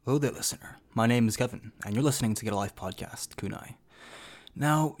Hello there, listener. My name is Kevin, and you're listening to Get a Life podcast, Kunai.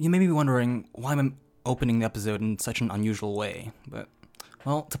 Now, you may be wondering why I'm opening the episode in such an unusual way, but,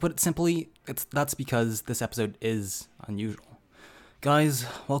 well, to put it simply, that's because this episode is unusual. Guys,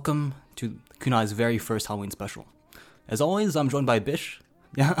 welcome to Kunai's very first Halloween special. As always, I'm joined by Bish.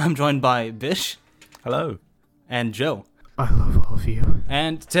 Yeah, I'm joined by Bish. Hello. And Joe. I love all of you.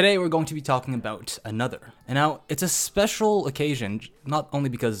 And today we're going to be talking about Another. And now, it's a special occasion, not only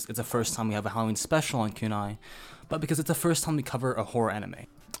because it's the first time we have a Halloween special on Kunai, but because it's the first time we cover a horror anime.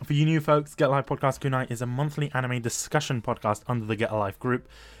 For you new folks, Get Alive Podcast Kunai is a monthly anime discussion podcast under the Get Alive group.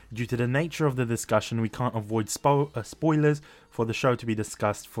 Due to the nature of the discussion, we can't avoid spoilers for the show to be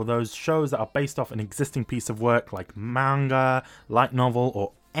discussed. For those shows that are based off an existing piece of work like manga, light novel,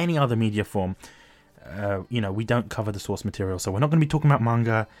 or any other media form, we don't cover the source material, so we're not going to be talking about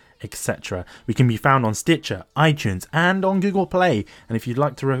manga, etc. We can be found on Stitcher, iTunes, and on Google Play. And if you'd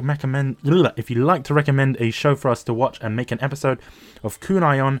like to recommend a show for us to watch and make an episode of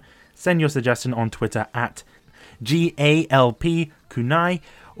Kunai on, send your suggestion on Twitter at GALPKunai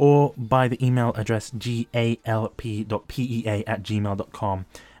or by the email address galp.pea@gmail.com.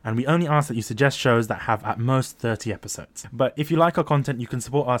 And we only ask that you suggest shows that have at most 30 episodes. But if you like our content, you can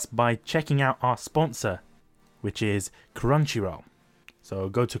support us by checking out our sponsor, which is Crunchyroll. So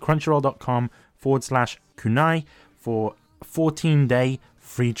go to crunchyroll.com/kunai for 14-day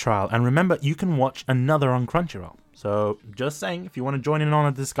free trial. And remember, you can watch Another on Crunchyroll. So just saying, if you want to join in on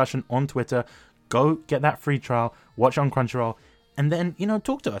a discussion on Twitter, go get that free trial, watch on Crunchyroll, and then,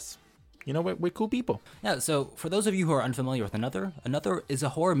 talk to us. We're cool people. Yeah, so for those of you who are unfamiliar with Another is a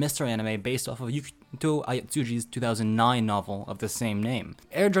horror mystery anime based off of Yukito Ayatsuji's 2009 novel of the same name.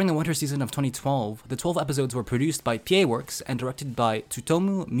 Aired during the winter season of 2012, the 12 episodes were produced by PA Works and directed by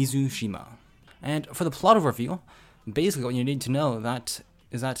Tsutomu Mizushima. And for the plot overview, basically what you need to know is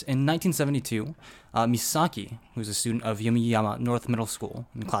that in 1972, Misaki, who's a student of Yomiyama North Middle School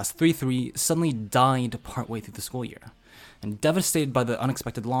in class 3-3, suddenly died partway through the school year. And devastated by the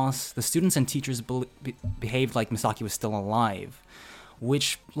unexpected loss, the students and teachers behaved like Misaki was still alive,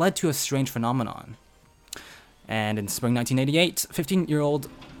 which led to a strange phenomenon. And in spring 1988, 15-year-old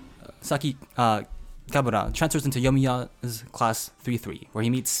Saki Kabura transfers into Yomiya's class 3-3, where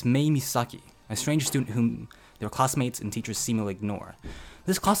he meets Mei Misaki, a strange student whom their classmates and teachers seemingly ignore.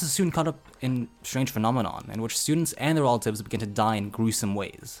 This class is soon caught up in a strange phenomenon, in which students and their relatives begin to die in gruesome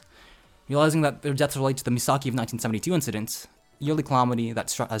ways. Realizing that their deaths relate to the Misaki of 1972 incident, a yearly calamity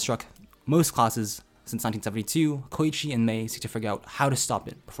that has struck most classes since 1972, Koichi and Mei seek to figure out how to stop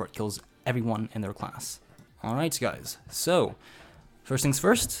it before it kills everyone in their class. Alright guys, so, first things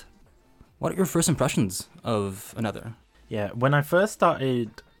first, what are your first impressions of Another? Yeah, when I first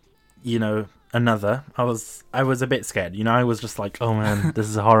started, Another, I was a bit scared. I was just like, oh man, this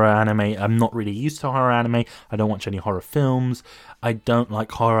is a horror anime. I'm not really used to horror anime. I don't watch any horror films. I don't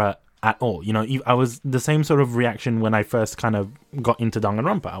like horror at all. I was the same sort of reaction when I first kind of got into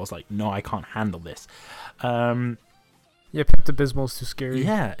Danganronpa. I was like, no, I can't handle this. Yeah, Pepto-Bismol is too scary.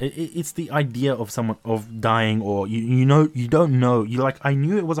 Yeah, it's the idea of someone dying, or you don't know. I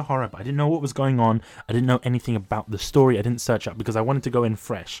knew it was a horror, but I didn't know what was going on. I didn't know anything about the story. I didn't search up because I wanted to go in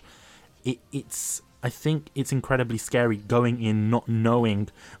fresh. I think it's incredibly scary going in not knowing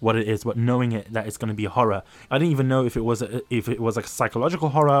what it is, but knowing that it's going to be a horror. I didn't even know if it was a psychological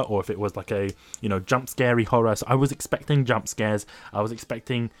horror or if it was like a jump scary horror. So I was expecting jump scares. I was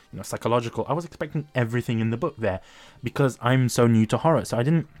expecting psychological. I was expecting everything in the book there because I'm so new to horror. So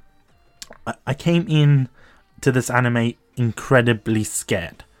I came in to this anime incredibly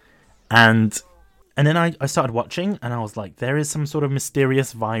scared, and then I started watching and I was like, there is some sort of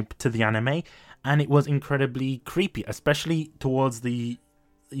mysterious vibe to the anime. And it was incredibly creepy, especially towards the,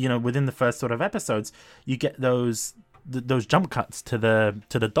 within the first sort of episodes, you get those jump cuts to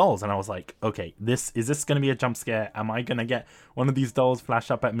the dolls, and I was like, okay, is this going to be a jump scare? Am I going to get one of these dolls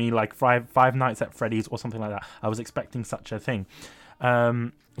flash up at me like Five Nights at Freddy's or something like that? I was expecting such a thing.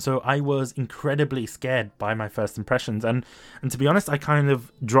 So I was incredibly scared by my first impressions, and to be honest, I kind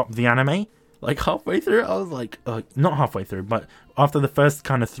of dropped the anime. Like halfway through, I was like, not halfway through, but after the first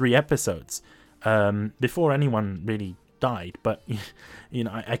kind of 3 episodes. Before anyone really died, but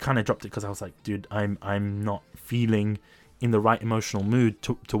I kind of dropped it because I was like, dude, I'm not feeling in the right emotional mood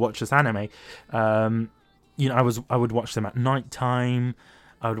to watch this anime. I would watch them at night time.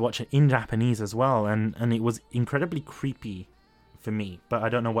 I would watch it in Japanese as well, and it was incredibly creepy for me. But I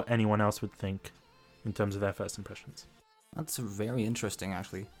don't know what anyone else would think in terms of their first impressions. That's very interesting,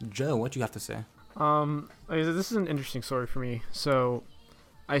 actually. Joe, what do you have to say? This is an interesting story for me. So,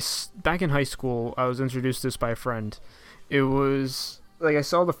 back in high school, I was introduced to this by a friend. It was like I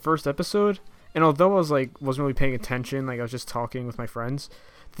saw the first episode, and although I was like wasn't really paying attention, like I was just talking with my friends,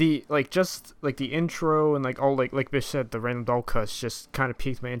 the the intro and like all like Bish said, the random doll cuts just kind of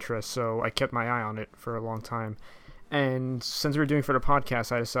piqued my interest, so I kept my eye on it for a long time. And since we were doing for the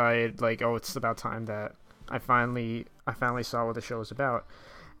podcast, I decided like, oh, it's about time that I finally saw what the show was about.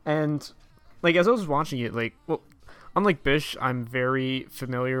 And like as I was watching it, like, well, unlike Bish, I'm very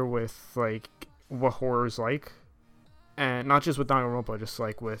familiar with like what horror is like, and not just with Danganronpa, just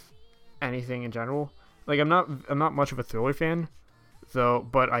like with anything in general. Like I'm not much of a thriller fan, though,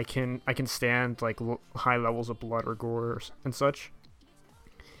 but I can stand like high levels of blood or gore and such.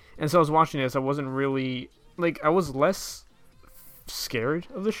 And so I was watching this, I wasn't really like, I was less scared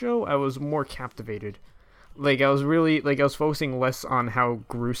of the show. I was more captivated. Like I was focusing less on how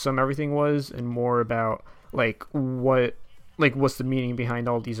gruesome everything was and more about like what's the meaning behind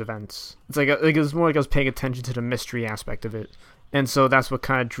all these events. It's like it was more like I was paying attention to the mystery aspect of it. And so that's what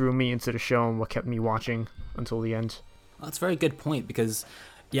kind of drew me into the show and what kept me watching until the end. Well, that's a very good point, because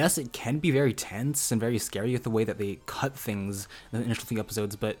yes, it can be very tense and very scary with the way that they cut things in the initial few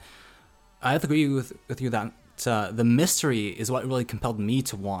episodes, but I have to agree with you that the mystery is what really compelled me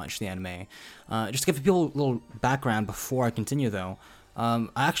to watch the anime. Just to give people a little background before I continue, though, I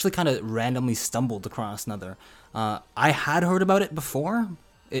actually kind of randomly stumbled across another. I had heard about it before.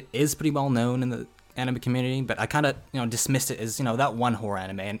 It is pretty well known in the anime community, but I kind of dismissed it as that one horror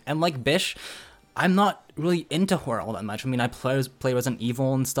anime. And like Bish, I'm not really into horror all that much. I mean, I play Resident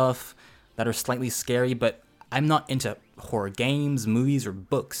Evil and stuff that are slightly scary, but I'm not into horror games, movies, or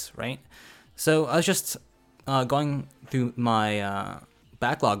books, right? So I was just going through my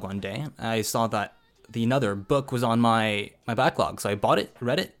backlog one day. I saw that the Another book was on my backlog, so I bought it,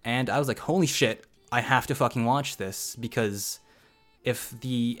 read it, and I was like, holy shit, I have to fucking watch this, because if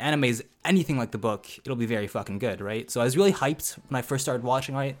the anime is anything like the book, it'll be very fucking good, right? So I was really hyped when I first started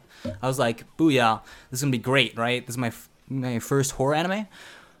watching, right? I was like, booyah, this is gonna be great, right? This is my first horror anime.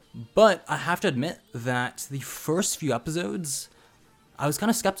 But I have to admit that the first few episodes, I was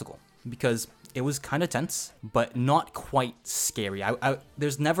kind of skeptical, because it was kind of tense, but not quite scary.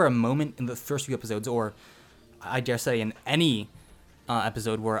 There's never a moment in the first few episodes, or I dare say in any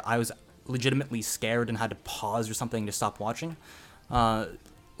episode, where I was legitimately scared and had to pause or something to stop watching,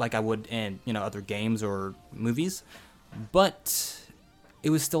 like I would in other games or movies. But it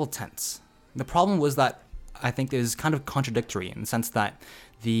was still tense. The problem was that I think it was kind of contradictory in the sense that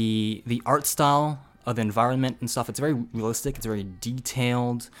the art style of the environment and stuff, it's very realistic, it's very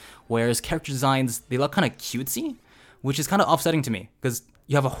detailed, whereas character designs, they look kind of cutesy, which is kind of offsetting to me, because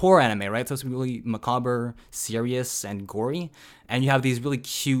you have a horror anime, right? So it's really macabre, serious, and gory, and you have these really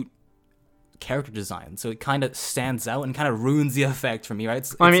cute character designs, so it kind of stands out and kind of ruins the effect for me,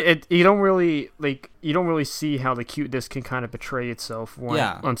 right? I mean, you don't really see how the cuteness can kind of betray itself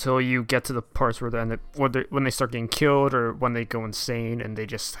until you get to the parts where when they start getting killed or when they go insane and they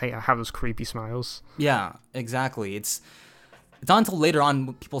just have those creepy smiles. Yeah, exactly. It's not until later on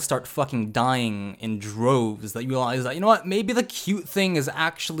when people start fucking dying in droves that you realize that, what, maybe the cute thing is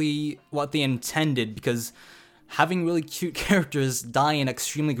actually what they intended, because having really cute characters die in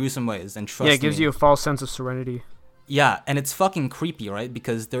extremely gruesome ways, and trust me. Yeah, it gives you a false sense of serenity. Yeah, and it's fucking creepy, right?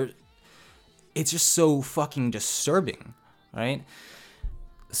 Because it's just so fucking disturbing, right?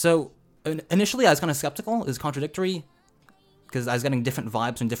 So initially I was kind of skeptical. It was contradictory, because I was getting different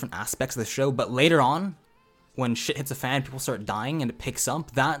vibes from different aspects of the show. But later on, when shit hits the fan, people start dying, and it picks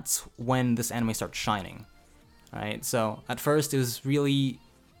up, that's when this anime starts shining, right? So at first it was really,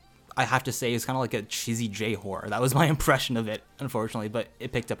 I have to say, it's kind of like a cheesy J-horror. That was my impression of it, unfortunately, but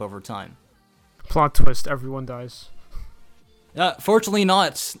it picked up over time. Plot twist, everyone dies. Fortunately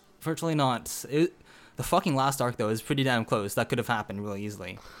not. Fortunately not. The fucking last arc, though, is pretty damn close. That could have happened really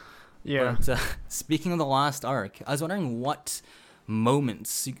easily. Yeah. But speaking of the last arc, I was wondering what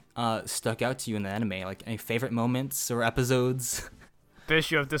moments stuck out to you in the anime, like any favorite moments or episodes.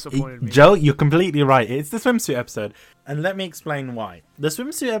 Bish, you have disappointed me. Joe, you're completely right. It's the swimsuit episode, and let me explain why. The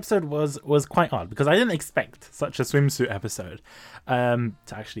swimsuit episode was quite odd, because I didn't expect such a swimsuit episode to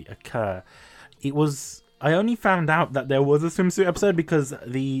actually occur. I only found out that there was a swimsuit episode because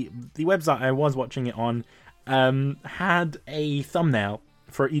the website I was watching it on had a thumbnail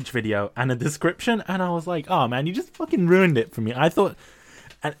for each video and a description, and I was like, oh man, you just fucking ruined it for me. I thought,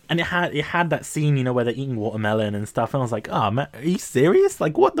 and it had that scene, where they're eating watermelon and stuff, and I was like, oh man, are you serious?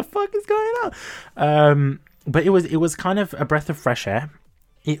 Like, what the fuck is going on? But it was kind of a breath of fresh air.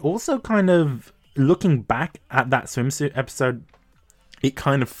 It also kind of, looking back at that swimsuit episode, it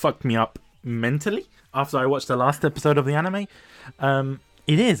kind of fucked me up mentally after I watched the last episode of the anime.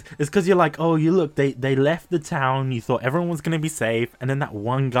 It is. It's because you're like, oh, you look, they left the town. You thought everyone was going to be safe. And then that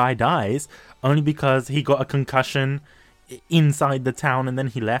one guy dies only because he got a concussion inside the town. And then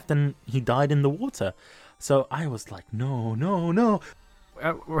he left and he died in the water. So I was like, no, no, no.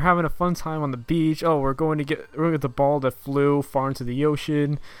 We're having a fun time on the beach. Oh, we're going to get the ball that flew far into the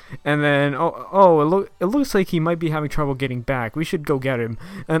ocean, and then it looks like he might be having trouble getting back. We should go get him.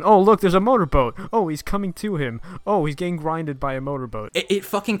 And oh, look, there's a motorboat. Oh, he's coming to him. Oh, he's getting grinded by a motorboat. It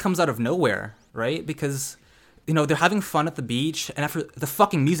fucking comes out of nowhere, right? Because they're having fun at the beach, and after the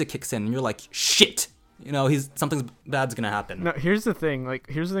fucking music kicks in, and you're like, shit. Something bad's gonna happen. Now, here's the thing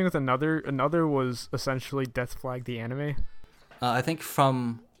with another was essentially Death Flag the anime. I think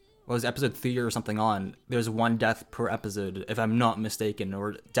from, episode 3 or something on, there's one death per episode, if I'm not mistaken,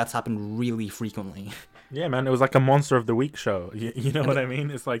 or deaths happen really frequently. Yeah, man, it was like a Monster of the Week show. You know what I mean?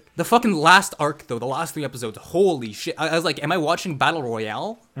 It's like... The fucking last arc, though, the last 3 episodes, holy shit. I was like, am I watching Battle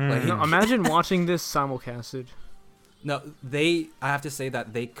Royale? Like, no, imagine watching this simulcasted. No, I have to say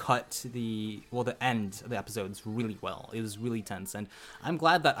that they cut the end of the episodes really well. It was really tense, and I'm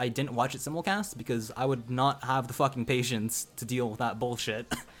glad that I didn't watch it simulcast, because I would not have the fucking patience to deal with that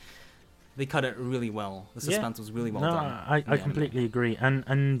bullshit. They cut it really well. The suspense was really well done. I completely agree.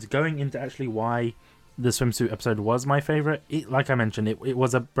 And going into actually why the swimsuit episode was my favorite, like I mentioned, it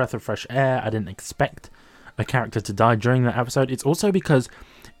was a breath of fresh air. I didn't expect a character to die during that episode. It's also because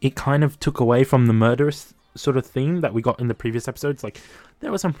it kind of took away from the murderous sort of theme that we got in the previous episodes. Like, there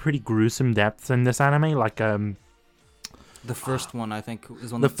were some pretty gruesome depths in this anime. Like, the first one, I think,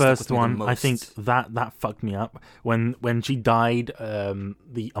 is one. The that stuck first with me the one, most. I think that fucked me up when she died.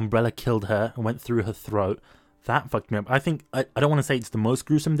 The umbrella killed her and went through her throat. That fucked me up. I think I don't want to say it's the most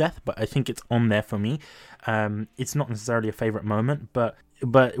gruesome death, but I think it's on there for me. It's not necessarily a favorite moment, but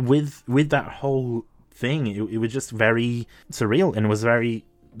with that whole thing, it was just very surreal and it was very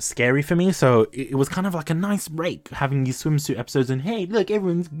scary for me. So it was kind of like a nice break having these swimsuit episodes and hey, look,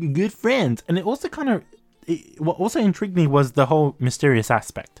 everyone's good friends. And it also what also intrigued me was the whole mysterious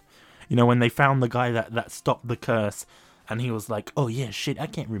aspect. When they found the guy that stopped the curse and he was like, oh yeah, shit, I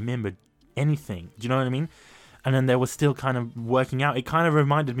can't remember anything. Do you know what I mean? And then they were still kind of working out. It kind of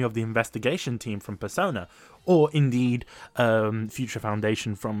reminded me of the investigation team from Persona, or indeed Future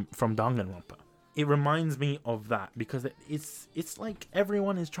Foundation from Danganronpa. It reminds me of that because it's like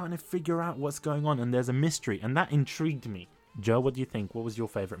everyone is trying to figure out what's going on and there's a mystery, and that intrigued me. Joe, what do you think? What was your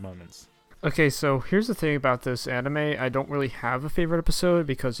favorite moments? Okay, so here's the thing about this anime. I don't really have a favorite episode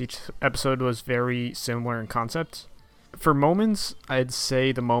because each episode was very similar in concept. For moments, I'd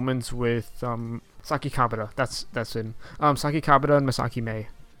say the moments with Saki Kabata. That's it. Saki Kabata and Misaki Mei.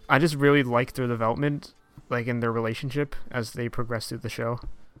 I just really liked their development, like in their relationship as they progressed through the show.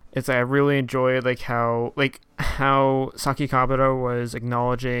 It's like I really enjoyed how Saki Kabata was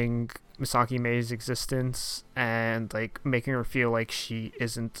acknowledging Misaki Mei's existence and like making her feel like she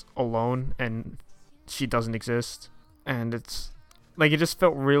isn't alone and she doesn't exist. And it's like it just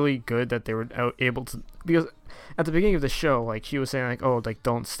felt really good that they were able to, because at the beginning of the show, like she was saying like, oh, like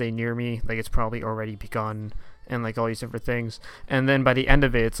don't stay near me, like it's probably already begun, and like all these different things. And then by the end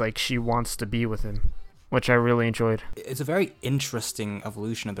of it, it's like she wants to be with him, which I really enjoyed. It's a very interesting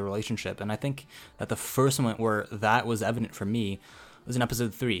evolution of the relationship, and I think that the first moment where that was evident for me was in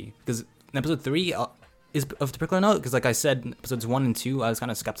episode 3, because in episode 3 is of particular note, because like I said, in episodes 1 and 2, I was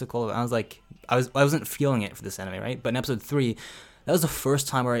kind of skeptical. I was like, I wasn't feeling it for this anime, right? But in episode 3, that was the first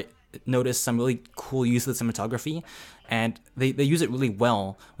time where I noticed some really cool use of the cinematography, and they use it really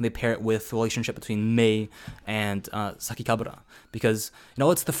well when they pair it with the relationship between Mei and Saki Kabata, because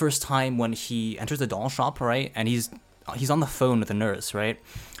it's the first time when he enters the doll shop, right, and he's on the phone with the nurse, right,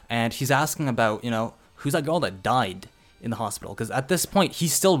 and he's asking about who's that girl that died in the hospital, because at this point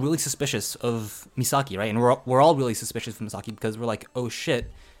he's still really suspicious of Misaki, right, and we're all really suspicious of Misaki because we're like, oh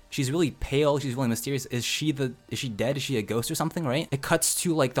shit, she's really pale, she's really mysterious. Is she dead? Is she a ghost or something, right? It cuts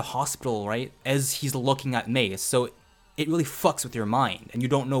to like the hospital, right, as he's looking at Mei. So it really fucks with your mind and you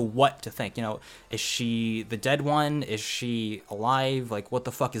don't know what to think. Is she the dead one? Is she alive? Like, what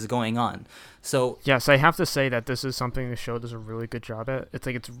the fuck is going on? So yes, I have to say that this is something the show does a really good job at. It's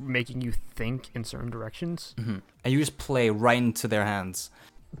like it's making you think in certain directions. Mm-hmm. And you just play right into their hands.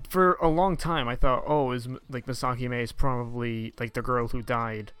 For a long time, I thought, oh, is like Misaki Mei is probably like the girl who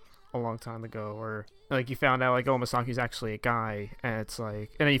died a long time ago, or like you found out like, oh, Misaki's actually a guy, and it's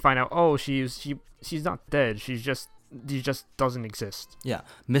like, and then you find out, oh, she's not dead, she just doesn't exist. Yeah,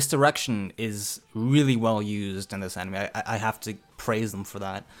 misdirection is really well used in this anime. I have to praise them for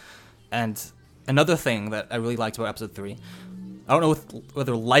that. And another thing that I really liked about episode 3, I don't know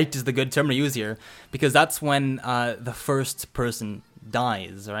whether liked is the good term to use here, because that's when the first person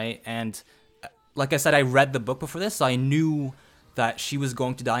dies, right? And like I said, I read the book before this, so I knew that she was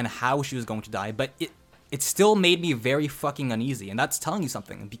going to die and how she was going to die, but it still made me very fucking uneasy, and that's telling you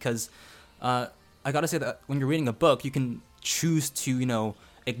something, because I gotta say that when you're reading a book, you can choose to,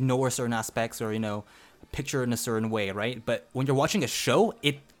 ignore certain aspects or, picture it in a certain way, right? But when you're watching a show,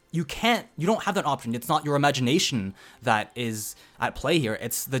 you don't have that option. It's not your imagination that is at play here.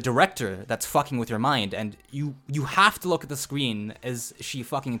 It's the director that's fucking with your mind, and you have to look at the screen as she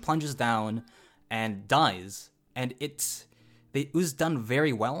fucking plunges down and dies. And it was done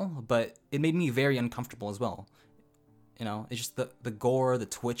very well, but it made me very uncomfortable as well. It's just the gore, the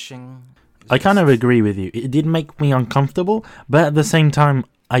twitching. I kind of agree with you. It did make me uncomfortable, but at the same time,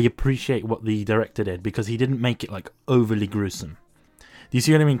 I appreciate what the director did, because he didn't make it like overly gruesome. Do you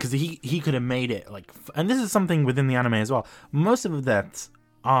see what I mean? Because he could have made it like, and this is something within the anime as well. Most of the deaths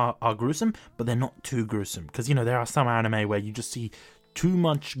are gruesome, but they're not too gruesome. Because there are some anime where you just see too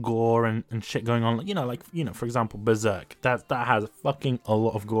much gore and shit going on. For example, Berserk. That has fucking a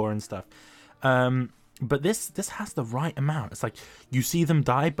lot of gore and stuff. But this has the right amount. It's like you see them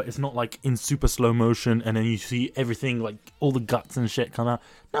die, but it's not like in super slow motion, and then you see everything, like all the guts and shit come out.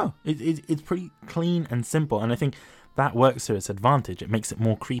 No, it's pretty clean and simple, and I think that works to its advantage. It makes it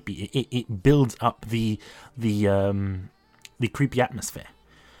more creepy. It builds up the creepy atmosphere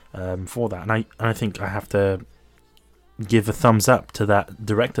for that, and I think I have to give a thumbs up to that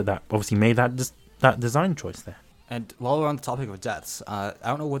director that obviously made that design choice there. And while we're on the topic of deaths, I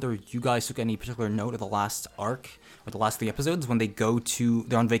don't know whether you guys took any particular note of the last arc or the last 3 episodes when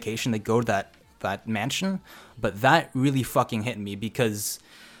they're on vacation, they go to that mansion, but that really fucking hit me because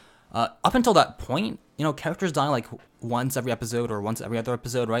up until that point, characters die like once every episode or once every other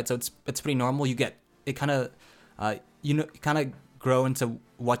episode, right? So it's pretty normal. You get it kind of kind of grow into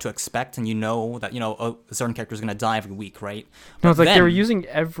what to expect, and that a certain character is gonna die every week, right? No, it's like they were using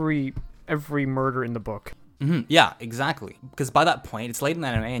every murder in the book. Mm-hmm. Yeah, exactly. Because by that point, it's late in the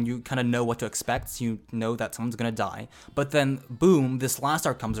anime, and you kind of know what to expect. You know that someone's gonna die. But then, boom, this last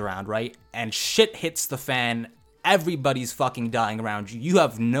arc comes around, right? And shit hits the fan. Everybody's fucking dying around you. You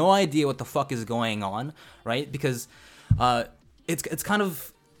have no idea what the fuck is going on, right? Because it's kind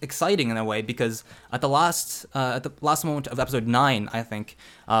of exciting in a way, because at the last moment of episode 9, I think,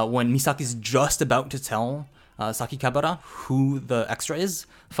 when Misaki's just about to tell Sakikabara who the extra is,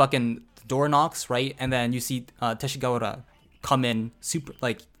 fucking door knocks, right? And then you see Teshigawara come in super,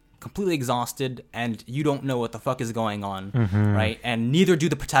 like, completely exhausted, and you don't know what the fuck is going on, right? And neither do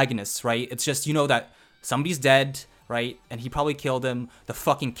the protagonists, right? It's just, that somebody's dead, right? And he probably killed him. The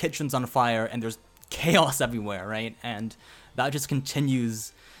fucking kitchen's on fire, and there's chaos everywhere, right? And that just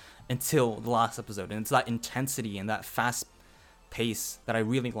continues until the last episode. And it's that intensity and that fast pace that I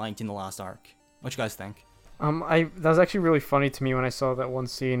really liked in the last arc. What you guys think? That was actually really funny to me when I saw that one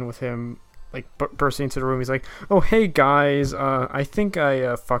scene with him, like, bursting into the room. He's like, "Oh, hey guys, I think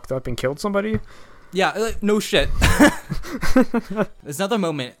I fucked up and killed somebody." Yeah, no shit. There's another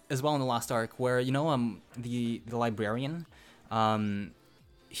moment as well in the last arc where the librarian,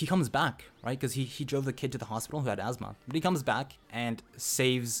 he comes back, right? Because he drove the kid to the hospital who had asthma, but he comes back and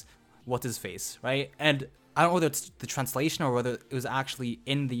saves what's his face, right? And I don't know whether it's the translation or whether it was actually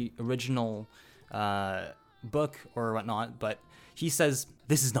in the original book or whatnot, but he says,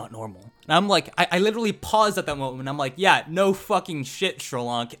 "This is not normal." And I'm like, I literally paused at that moment. I'm like, yeah, no fucking shit,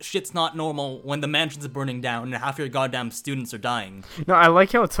 Sherlock. Shit's not normal when the mansion's burning down and half your goddamn students are dying. No, I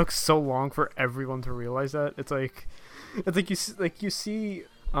like how it took so long for everyone to realize that. It's like you see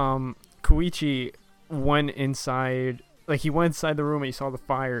Koichi went inside. Like, he went inside the room and he saw the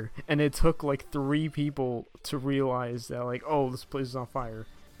fire, and it took like 3 people to realize that, like, oh, this place is on fire.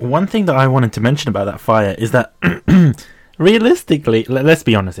 One thing that I wanted to mention about that fire is that realistically, let's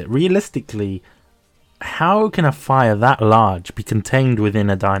be honest, realistically, how can a fire that large be contained within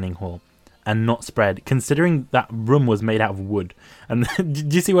a dining hall and not spread, considering that room was made out of wood? And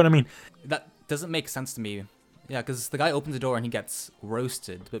do you see what I mean? That doesn't make sense to me. Yeah, because the guy opens the door and he gets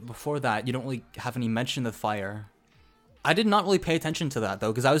roasted, but before that, you don't really have any mention of the fire. I did not really pay attention to that,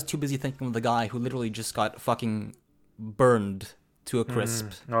 though, because I was too busy thinking of the guy who literally just got fucking burned to a crisp.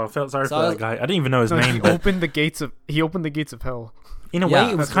 Oh, I felt sorry for that guy. I didn't even know his name. He opened the gates of hell. In a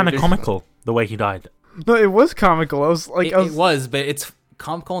way, it was kind of comical the way he died. No, it was comical. It was, but it's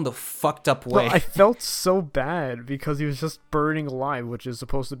comical in the fucked up way. No, I felt so bad because he was just burning alive, which is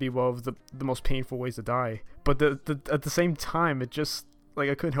supposed to be one of the most painful ways to die. But at the same time, it just, like,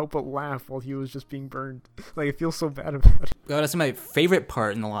 I couldn't help but laugh while he was just being burned. Like, I feel so bad about it. I gotta say, my favorite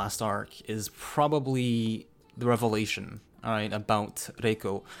part in the last arc is probably the revelation, all right, about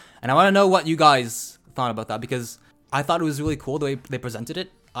Reiko. And I want to know what you guys thought about that, because I thought it was really cool the way they presented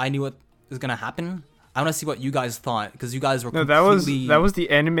it. I knew what was gonna happen. I want to see what you guys thought, because you guys were completely... that was the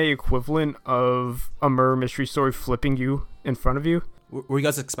anime equivalent of a murder mystery story flipping you in front of you. Were you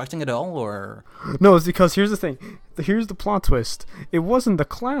guys expecting it all, or... No, it's because here's the thing. Here's the plot twist. It wasn't the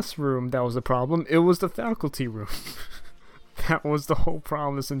classroom that was the problem. It was the faculty room. That was the whole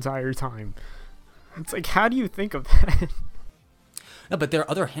problem this entire time. It's like, how do you think of that? No, but there are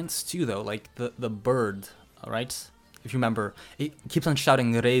other hints too, though. Like the bird, right? If you remember, it keeps on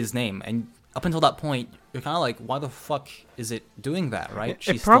shouting Rei's name, and up until that point, you're kind of like, why the fuck is it doing that, right?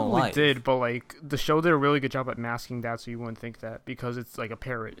 It probably did, but like the show did a really good job at masking that, so you wouldn't think that, because it's like a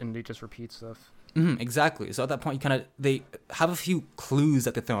parrot and they just repeat stuff. Exactly. So at that point, they have a few clues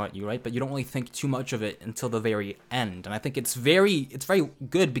that they throw at you, right? But you don't really think too much of it until the very end. And I think it's very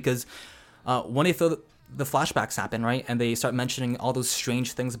good, because when they throw the flashbacks happen, right, and they start mentioning all those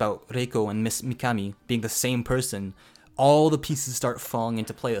strange things about Reiko and Miss Mikami being the same person, all the pieces start falling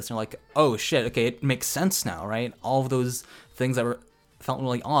into place. And you're like, oh shit, okay, it makes sense now, right? All of those things that felt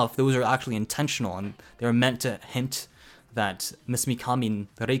really off, those are actually intentional, and they were meant to hint that Miss Mikami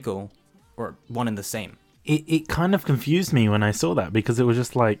and Reiko were one and the same. It kind of confused me when I saw that, because it was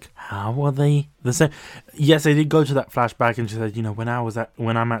just like, how are they the same? Yes, I did go to that flashback, and she said,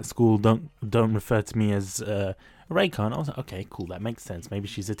 when I'm at school, don't refer to me as Reiko. And I was like, okay, cool, that makes sense. Maybe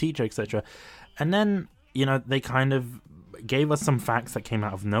she's a teacher, etc. And then, they kind of gave us some facts that came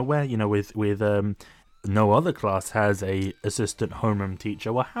out of nowhere. With no other class has a assistant homeroom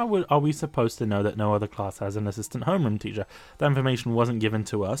teacher. Well, how are we supposed to know that no other class has an assistant homeroom teacher? That information wasn't given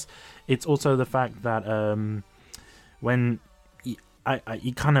to us. It's also the fact that when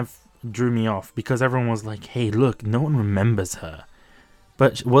it kind of drew me off, because everyone was like, hey, look, no one remembers her.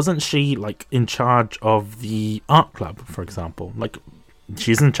 But wasn't she like in charge of the art club, for example? Like,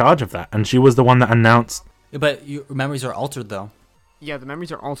 she's in charge of that, and she was the one that announced. But your memories are altered, though. Yeah, the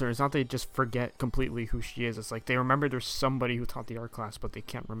memories are altered. It's not they just forget completely who she is. It's like they remember there's somebody who taught the art class, but they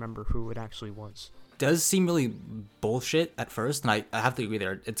can't remember who it actually was. Does seem really bullshit at first, and I have to agree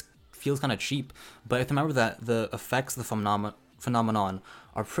there. It feels kind of cheap, but I have to remember that the effects of the phenomenon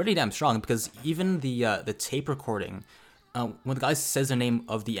are pretty damn strong, because even the tape recording, when the guy says the name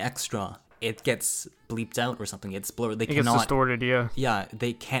of the extra, it gets bleeped out or something. It's blurred. It gets distorted, yeah. Yeah,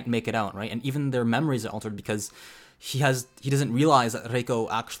 they can't make it out, right? And even their memories are altered, because he doesn't realize that Reiko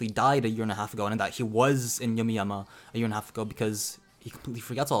actually died a year and a half ago, and that he was in Yomiyama a year and a half ago, because he completely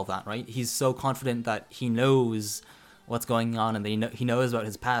forgets all of that, right? He's so confident that he knows what's going on, and he knows about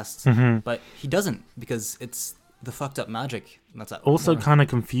his past, but he doesn't, because it's the fucked up magic that's at also kind of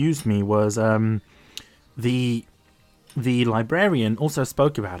confused me was the librarian also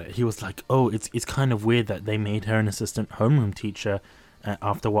spoke about it. He was like, oh, it's kind of weird that they made her an assistant homeroom teacher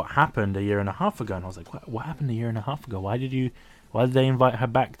after what happened a year and a half ago. And I was like, what happened a year and a half ago? Why did they invite her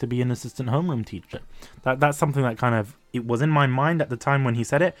back to be an assistant homeroom teacher? That's something that kind of, it was in my mind at the time when he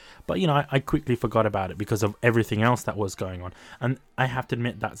said it, but I quickly forgot about it because of everything else that was going on. And I have to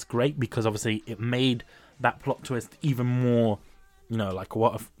admit that's great, because obviously it made that plot twist even more, like a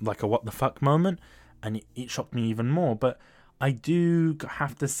what the fuck moment, and it shocked me even more. But I do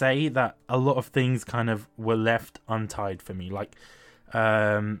have to say that a lot of things kind of were left untied for me, like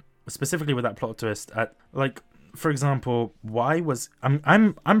specifically with that plot twist. For example, why was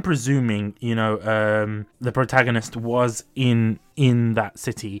I'm presuming the protagonist was in that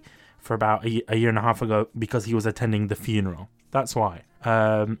city for about a year and a half ago because he was attending the funeral. That's why.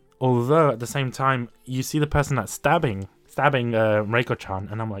 Although at the same time, you see the person that's stabbing Reiko-chan,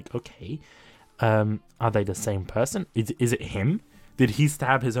 and I'm like, okay, are they the same person? Is it him? Did he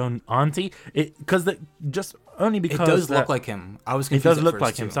stab his own auntie? Because it does look like him. I was confused. It does look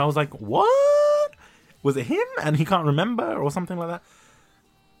like him. So I was like, what? Was it him? And he can't remember or something like that?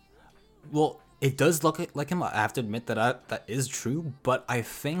 Well, it does look like him. I have to admit that is true. But I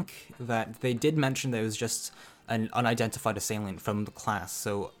think that they did mention that it was just an unidentified assailant from the class.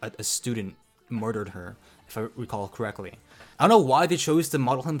 So a student murdered her, if I recall correctly. I don't know why they chose to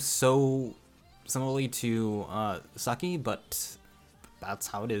model him so similarly to Saki, but that's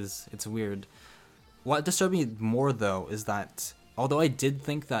how it is. It's weird. What disturbed me more, though, is that although I did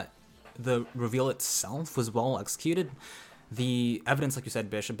think that the reveal itself was well executed, the evidence, like you said,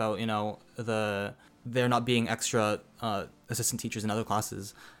 Bish, about there not being extra assistant teachers in other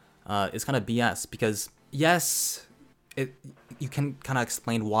classes is kind of BS. Because yes, you can kind of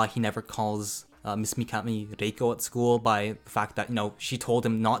explain why he never calls Miss Mikami Reiko at school by the fact that she told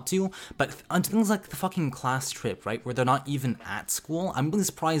him not to, but on things like the fucking class trip, right, where they're not even at school, I'm really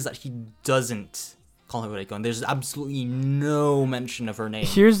surprised that he doesn't call her Reiko, and there's absolutely no mention of her name.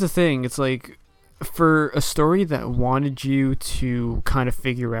 Here's the thing, it's like for a story that wanted you to kind of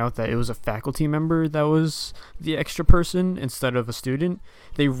figure out that it was a faculty member that was the extra person instead of a student,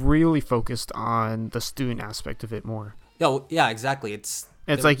 they really focused on the student aspect of it more. Yeah, exactly.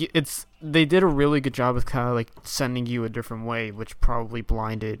 They did a really good job of kind of like sending you a different way, which probably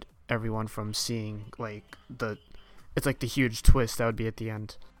blinded everyone from seeing like the huge twist that would be at the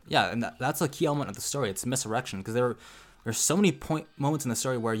end. Yeah, and that's a key element of the story. It's misdirection, because there's so many moments in the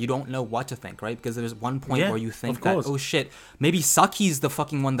story where you don't know what to think, right? Because there's one point where you think that, oh shit, maybe Saki's the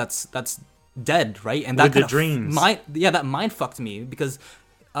fucking one that's dead, right? And that with the dreams. That mind fucked me, because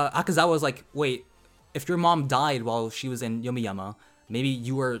Akazawa was like, wait, if your mom died while she was in Yomiyama, maybe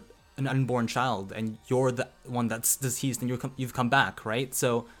you were an unborn child and you're the one that's deceased and you've come back, right?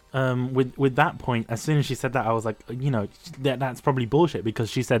 So with that point, as soon as she said that, I was like, that's probably bullshit, because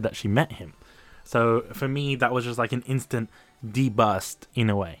she said that she met him. So for me, that was just like an instant debust in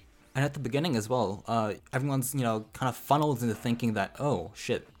a way. And at the beginning as well, everyone's kind of funneled into thinking that, oh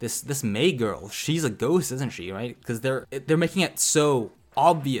shit, this May girl, she's a ghost, isn't she? Right? Because they're making it so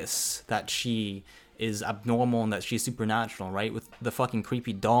obvious that she is abnormal and that she's supernatural, right? With the fucking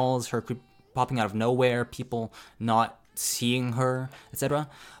creepy dolls, her popping out of nowhere, people not seeing her, etc.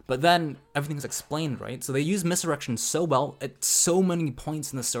 But then everything's explained, right? So they use misdirection so well at so many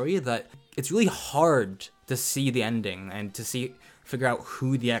points in the story that it's really hard to see the ending and to figure out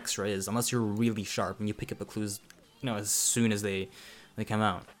who the extra is unless you're really sharp and you pick up the clues, as soon as they come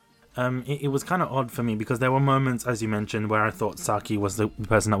out. It was kind of odd for me, because there were moments, as you mentioned, where I thought Saki was the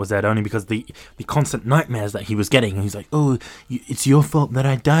person that was dead, only because the constant nightmares that he was getting. And he's like, oh, it's your fault that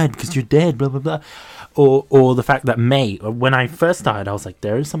I died because you're dead, blah, blah, blah. Or the fact that May, when I first started, I was like,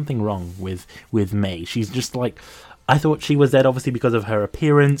 there is something wrong with May. She's just like, I thought she was dead, obviously, because of her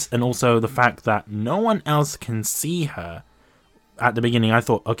appearance, and also the fact that no one else can see her. At the beginning, I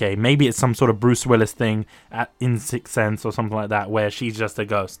thought, okay, maybe it's some sort of Bruce Willis thing in Sixth Sense or something like that, where she's just a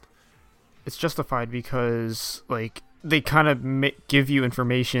ghost. It's justified because, like, they kind of give you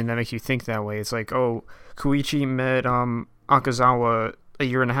information that makes you think that way. It's like, oh, Koichi met Akazawa a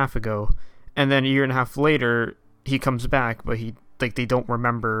year and a half ago, and then a year and a half later, he comes back, but they don't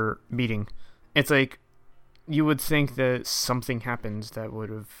remember meeting. It's like, you would think that something happens that would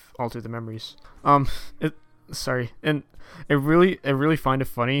have altered the memories. Sorry, and I really find it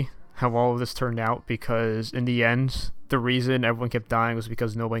funny how all of this turned out, because in the end, the reason everyone kept dying was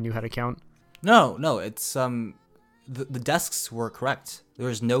because nobody knew how to count. No, it's the desks were correct. There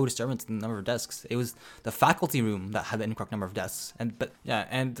was no disturbance in the number of desks. It was the faculty room that had the incorrect number of desks. And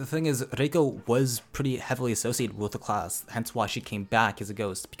the thing is, Reiko was pretty heavily associated with the class, hence why she came back as a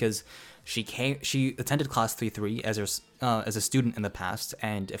ghost, because she attended class 3-3 as a student in the past,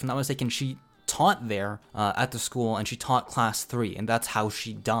 and if I'm not mistaken, she taught there at the school, and she taught class 3, and that's how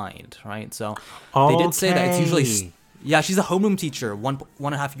she died, right? So they did say that it's usually. Yeah, she's a homeroom teacher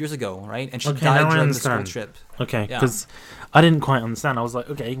 1.5 years ago, right? And she died during the school trip. Okay, because I didn't quite understand. I was like,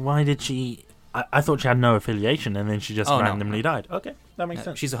 okay, why did she... I thought she had no affiliation, and then she just randomly died. Okay, that makes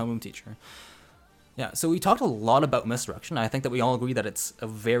sense. She's a homeroom teacher. Yeah, so we talked a lot about misdirection. I think that we all agree that it's a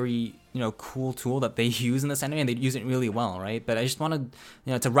very, cool tool that they use in this anime, and they use it really well, right? But I just wanted,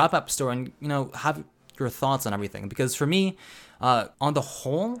 to wrap up the story and, have your thoughts on everything. Because for me, on the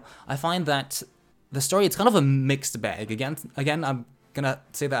whole, I find that the story, it's kind of a mixed bag. Again, I'm gonna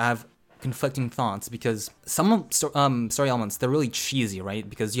say that I have conflicting thoughts, because some story elements, they're really cheesy, right?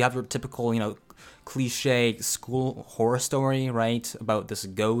 Because you have your typical, cliche school horror story, right? About this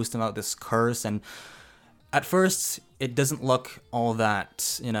ghost, about this curse, and at first, it doesn't look all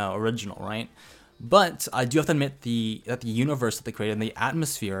that, original, right? But I do have to admit that the universe that they created and the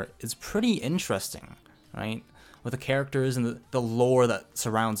atmosphere is pretty interesting, right? With the characters and the lore that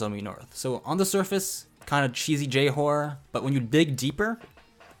surrounds Omi North. So on the surface, kind of cheesy J-horror, but when you dig deeper,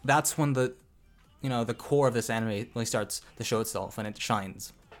 that's when the core of this anime really starts to show itself and it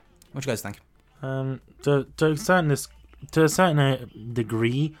shines. What do you guys think? To a certain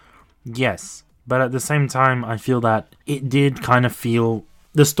degree, yes. But at the same time, I feel that it did kind of feel...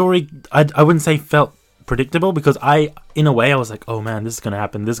 The story, I wouldn't say felt predictable, because in a way, I was like, oh man, this is going to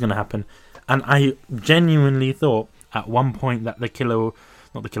happen. And I genuinely thought at one point that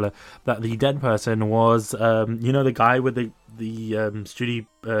that the dead person was, the guy with the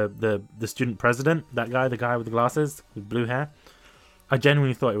student president, the guy with the glasses, with blue hair. I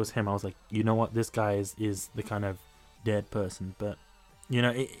genuinely thought it was him. I was like, you know what, this guy is the kind of dead person. But,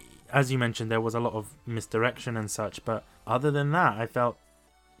 as you mentioned, there was a lot of misdirection and such. But other than that, I felt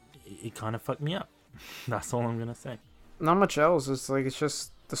it kind of fucked me up. That's all I'm going to say. Not much else. It's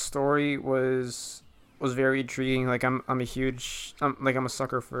just... The story was was very intriguing. Like I'm a huge I'm a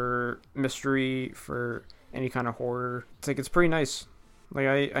sucker for mystery, for any kind of horror. It's like it's pretty nice. Like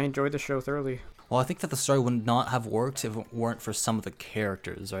I enjoyed the show thoroughly. Well, I think that the story would not have worked if it weren't for some of the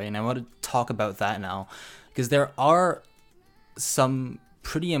characters, right? And I want to talk about that now, because there are some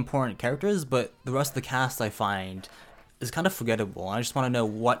pretty important characters, but the rest of the cast I find is kind of forgettable. I just want to know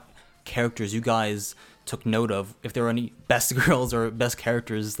what characters you guys took note of, if there were any best girls or best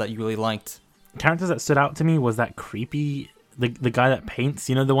characters that you really liked. Characters that stood out to me was that creepy, the guy that paints,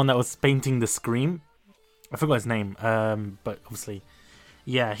 you know, the one that was painting the Scream. I forgot his name, but obviously,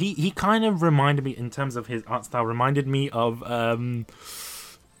 yeah, he kind of reminded me, in terms of his art style, reminded me of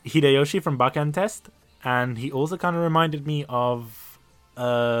Hideyoshi from Bakan Test, and he also kind of reminded me of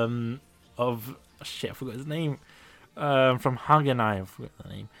shit, I forgot his name, from Hagenai, I forgot the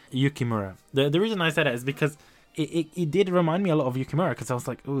name, Yukimura. The reason I said that is because it did remind me a lot of Yukimura, because I was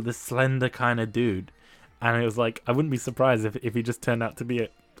like, oh, this slender kind of dude, and it was like, I wouldn't be surprised if he just turned out to be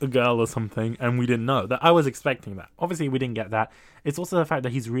a girl or something, and we didn't know that. I was expecting that. Obviously, we didn't get that. It's also the fact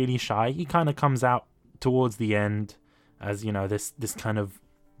that he's really shy. He kind of comes out towards the end as, you know, this kind of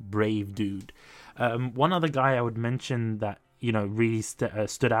brave dude. One other guy I would mention that, you know, really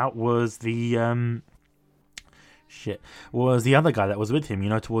stood out was the other guy that was with him, you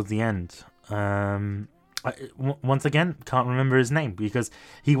know, towards the end. Once again, can't remember his name, because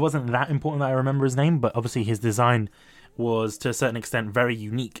he wasn't that important that I remember his name, but obviously his design was to a certain extent very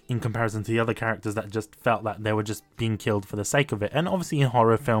unique in comparison to the other characters that just felt that they were just being killed for the sake of it. And obviously in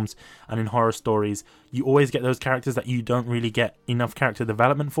horror films and in horror stories, you always get those characters that you don't really get enough character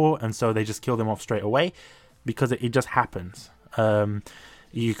development for, and so they just kill them off straight away because it just happens.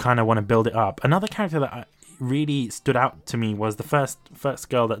 You kind of want to build it up. Another character that really stood out to me was the first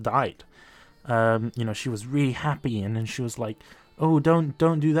girl that died. You know, she was really happy, and then she was like, oh, don't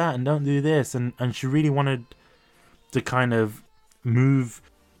do that and don't do this, and she really wanted to kind of move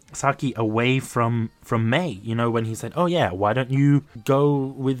Saki away from Mei, you know, when he said, oh yeah, why don't you go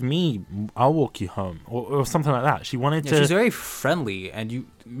with me, I'll walk you home, or something like that. She wanted to... She's very friendly, and you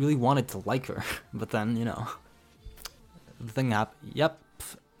really wanted to like her, but then, you know, the thing happened. Yep.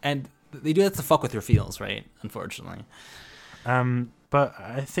 And they do that to fuck with your feels, right? Unfortunately. But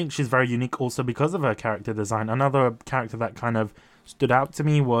I think she's very unique also because of her character design. Another character that kind of stood out to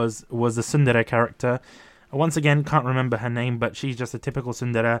me was the tsundere character. Once again, can't remember her name, but she's just a typical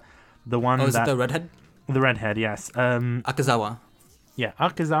tsundere. The one is it the redhead? The redhead, yes. Akazawa. Yeah,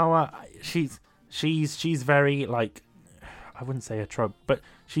 Akazawa. She's very, like, I wouldn't say a trope, but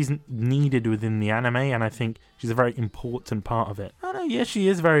she's needed within the anime, and I think she's a very important part of it. I know, yeah, she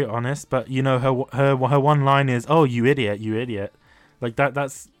is very honest, but you know, her one line is, "Oh, you idiot," like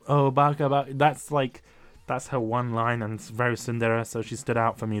that's baka. That's her one line, and it's very tsundere, so she stood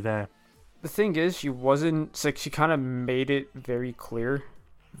out for me there. The thing is, she kind of made it very clear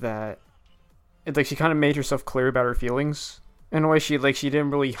that, she kind of made herself clear about her feelings. In a way, she didn't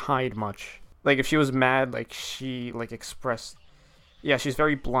really hide much. Like, if she was mad, she expressed. Yeah, she's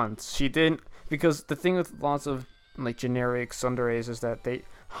very blunt. She didn't, because the thing with lots of generic tsunderes is that they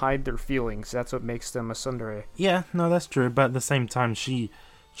hide their feelings. That's what makes them a tsundere. Yeah, no, that's true. But at the same time, she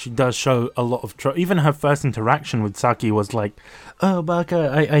does show a lot of even her first interaction with Saki was like, "Oh,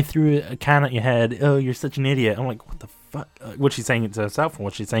 Baka, I threw a can at your head. Oh, you're such an idiot." I'm like, what the fuck? Was she saying it to herself, or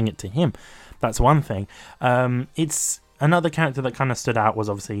was she saying it to him? That's one thing. It's another character that kind of stood out was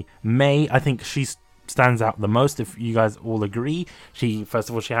obviously Mei. I think she stands out the most, if you guys all agree. She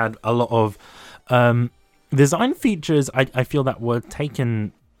had a lot of design features, I feel, that were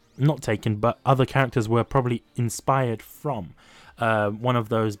not taken, but other characters were probably inspired from. One of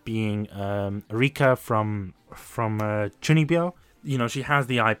those being Rika from Chunibyo. You know, she has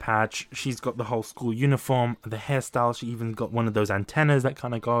the eye patch, she's got the whole school uniform, the hairstyle, she even got one of those antennas that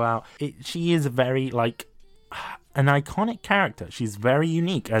kind of go out. She is very, an iconic character. She's very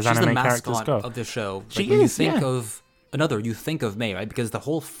unique as anime characters go. She's the mascot of the show. You think of Mei, right? Because the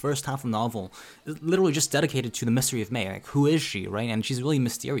whole first half of the novel is literally just dedicated to the mystery of Mei. Like, who is she, right? And she's really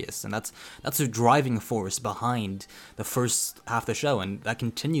mysterious, and that's a driving force behind the first half of the show, and that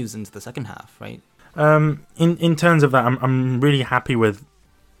continues into the second half, right? In terms of that, I'm really happy with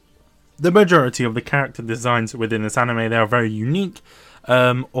the majority of the character designs within this anime. They are very unique,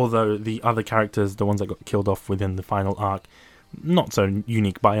 although the other characters, the ones that got killed off within the final arc, not so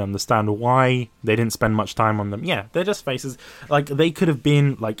unique, but I understand why they didn't spend much time on them. Yeah, they're just faces. They could have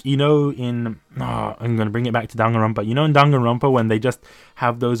been, I'm going to bring it back to Danganronpa. You know, in Danganronpa, when they just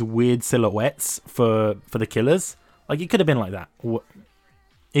have those weird silhouettes for the killers? It could have been like that.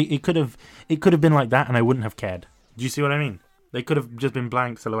 It could have been like that, and I wouldn't have cared. Do you see what I mean? They could have just been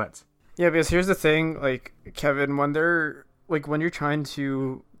blank silhouettes. Yeah, because here's the thing, like Kevin, when they're like when you're trying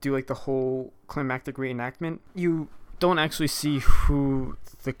to do like the whole climactic reenactment, you don't actually see who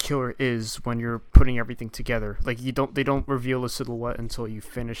the killer is when you're putting everything together. Like they don't reveal the silhouette until you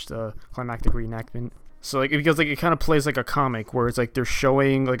finish the climactic reenactment. So like because like it kind of plays like a comic where it's like they're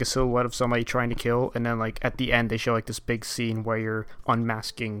showing like a silhouette of somebody trying to kill, and then like at the end they show like this big scene where you're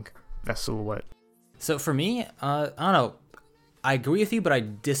unmasking that silhouette. So for me, I don't know. I agree with you, but I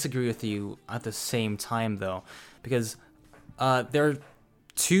disagree with you at the same time, though, because there are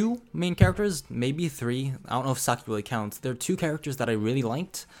two main characters, maybe three. I don't know if Saki really counts. There are two characters that I really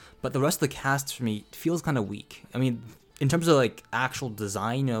liked, but the rest of the cast for me feels kind of weak. I mean, in terms of like actual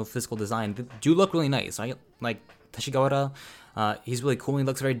design, physical design, they do look really nice, right? Like Teshigawara, he's really cool. He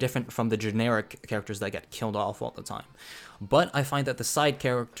looks very different from the generic characters that get killed off all the time. But I find that the side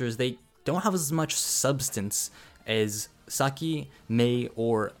characters, they don't have as much substance as Saki, Mei,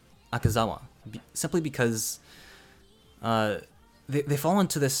 or Akazawa, simply because they fall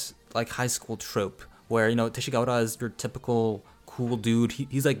into this like high school trope where Teshigawara is your typical cool dude.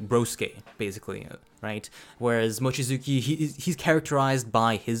 He's like broske basically, right? Whereas Mochizuki, he's characterized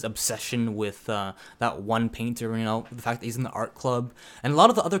by his obsession with that one painter. The fact that he's in the art club, and a lot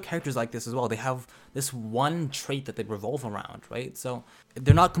of the other characters like this as well. They have this one trait that they revolve around, right? So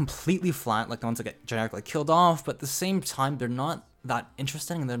they're not completely flat like the ones that get generically killed off, but at the same time they're not that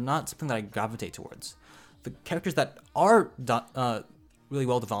interesting, and they're not something that I gravitate towards. The characters that are really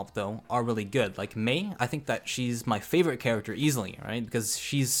well developed though are really good. Like Mei, I think that she's my favorite character easily, right? Because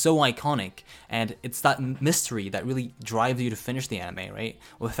she's so iconic, and it's that mystery that really drives you to finish the anime, right?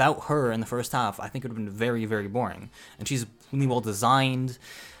 Without her in the first half, I think it would have been very, very boring. And she's really well designed,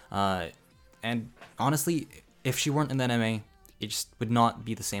 and honestly, if she weren't in the anime, it just would not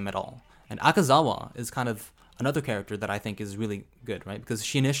be the same at all. And Akazawa is kind of another character that I think is really good, right? Because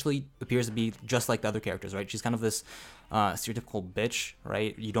she initially appears to be just like the other characters, right? She's kind of this stereotypical bitch,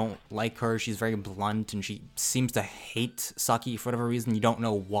 right? You don't like her. She's very blunt, and she seems to hate Saki for whatever reason. You don't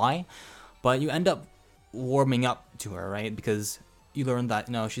know why, but you end up warming up to her, right? Because you learn that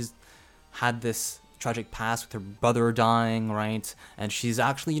she's had this tragic past with her brother dying, right? And she's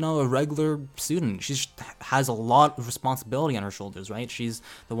actually a regular student. She has a lot of responsibility on her shoulders, right? She's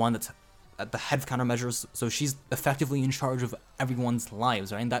the one that's at the head of countermeasures, so she's effectively in charge of everyone's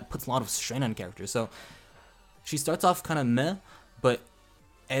lives, right? And that puts a lot of strain on characters. So she starts off kind of meh, but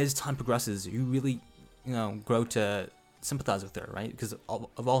as time progresses, you really, grow to sympathize with her, right? Because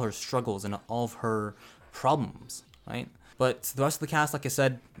of all her struggles and all of her problems, right? But the rest of the cast, like I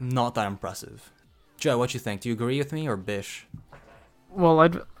said, not that impressive. Joe, what you think? Do you agree with me or Bish? Well,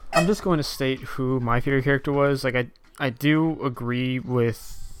 I'm just going to state who my favorite character was. Like I do agree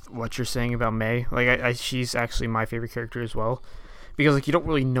with what you're saying about Mei. Like she's actually my favorite character as well, because like you don't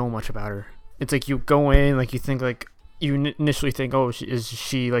really know much about her. It's like you go in, like you think like you initially think, oh, is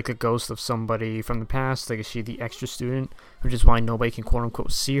she like a ghost of somebody from the past? Like is she the extra student, which is why nobody can quote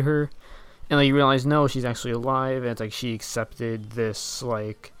unquote see her? And like you realize no, she's actually alive, and it's like she accepted this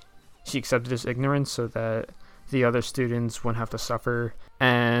ignorance so that the other students wouldn't have to suffer.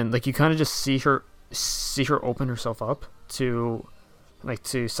 And like you kind of just see her open herself up to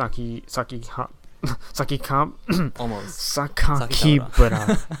Saki Kamp Almost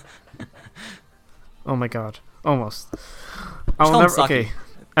Sakakibara. Oh my god, almost. I will never. Okay,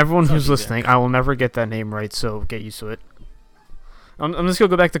 everyone who's listening, I will never get that name right, so get used to it. I'm just gonna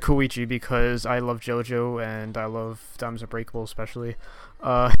go back to Koichi because I love JoJo and I love Diamonds Unbreakable especially.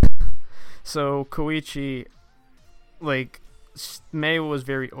 So Koichi, like Mei was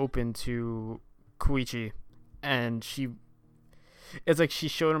very open to Koichi, and it's like she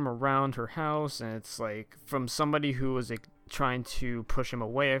showed him around her house, and it's like from somebody who was like trying to push him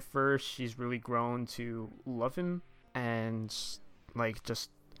away at first, she's really grown to love him and like just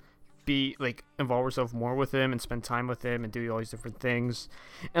be like involve herself more with him and spend time with him and do all these different things.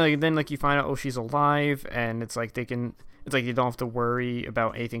 And like then like you find out, oh, she's alive, and it's like you don't have to worry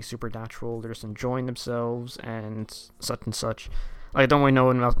about anything supernatural. They're just enjoying themselves and such. I don't really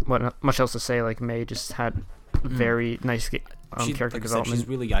know what much else to say. Like Mei just had very nice character development. She's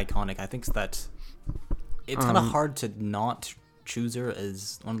really iconic. I think that it's kind of hard to not choose her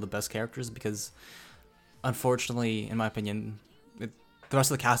as one of the best characters because, unfortunately, in my opinion, the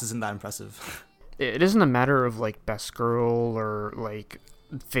rest of the cast isn't that impressive. It isn't a matter of like best girl or like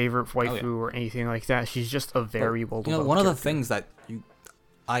favorite waifu or anything like that. She's just a very well developed one of the character. things that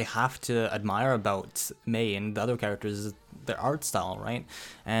I have to admire about Mei and the other characters is their art style, right?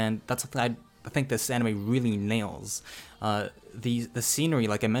 And that's something I think this anime really nails. The scenery,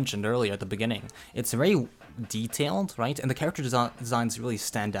 like I mentioned earlier at the beginning, it's very detailed, right? And the character designs really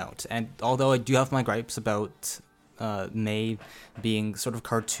stand out. And although I do have my gripes about Mei being sort of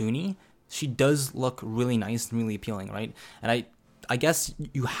cartoony, she does look really nice and really appealing, right? And I guess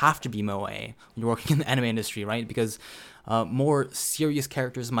you have to be moe when you're working in the anime industry, right? Because more serious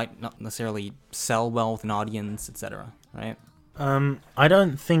characters might not necessarily sell well with an audience, etc., right? I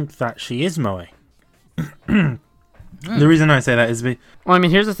don't think that she is moe. The reason I say that is well, I mean,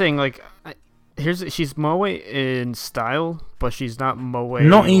 here's the thing. Like, she's moe in style, but she's not moe.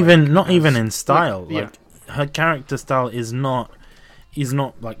 Not even in style. Yeah. Like, her character style is not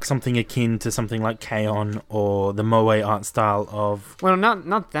like something akin to something like K-On! Or the moe art style of. Well,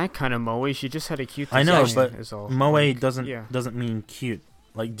 not that kind of moe. She just had a cute design. I know, but is all. moe Like, doesn't mean cute.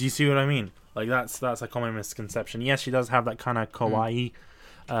 Like, do you see what I mean? Like, that's a common misconception. Yes, she does have that kind of kawaii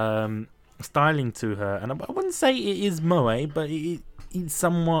styling to her, and I wouldn't say it is moe, but it's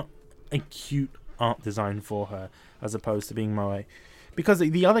somewhat a cute art design for her as opposed to being moe, because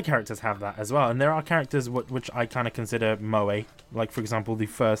the other characters have that as well, and there are characters which I kind of consider moe, like for example the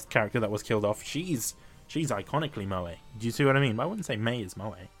first character that was killed off. She's iconically moe. Do you see what I mean? But I wouldn't say Mei is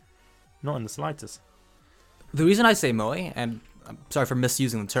moe, not in the slightest. The reason I say moe, and I'm sorry for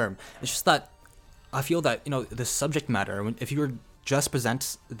misusing the term, it's just that I feel that, the subject matter, if you were just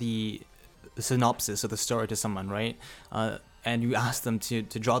present the synopsis of the story to someone, right, and you ask them to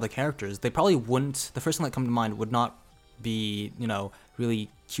draw the characters, they probably wouldn't. The first thing that come to mind would not be really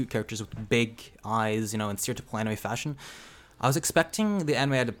cute characters with big eyes, in stereotypical anime fashion. I was expecting the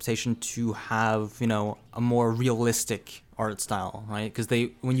anime adaptation to have a more realistic art style, right? Because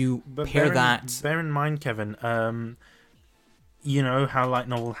when you bear in mind, Kevin, you know how light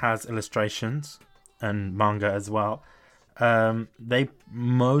novel has illustrations and manga as well. They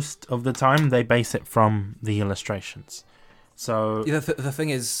most of the time they base it from the illustrations. So the thing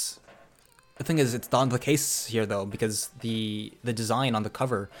is, it's not the case here though, because the design on the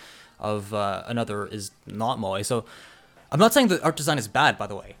cover of another is not moe. So I'm not saying the art design is bad, by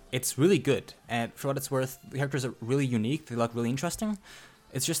the way. It's really good, and for what it's worth, the characters are really unique. They look really interesting.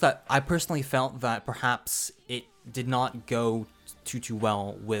 It's just that I personally felt that perhaps it did not go too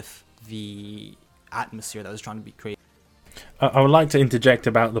well with the atmosphere that was trying to be created. I would like to interject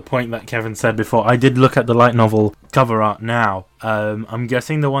about the point that Kevin said before. I did look at the light novel cover art now. I'm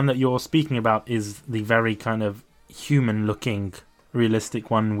guessing the one that you're speaking about is the very kind of human-looking,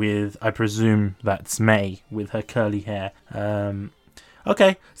 realistic one with, I presume, that's Mei with her curly hair.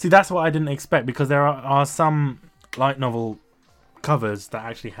 Okay, see, that's what I didn't expect, because there are some light novel covers that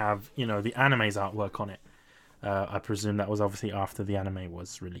actually have, the anime's artwork on it. I presume that was obviously after the anime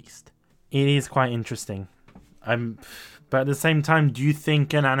was released. It is quite interesting. But at the same time, do you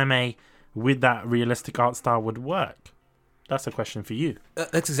think an anime with that realistic art style would work? That's a question for you.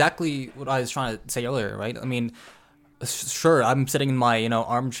 That's exactly what I was trying to say earlier, right? I mean, sure, I'm sitting in my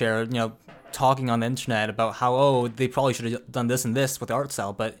armchair, talking on the internet about how they probably should have done this and this with the art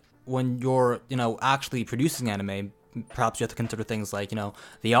style. But when you're actually producing anime, perhaps you have to consider things like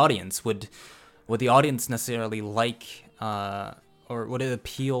the audience. Would the audience necessarily like or would it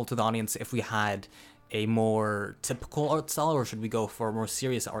appeal to the audience if we had a more typical art style, or should we go for a more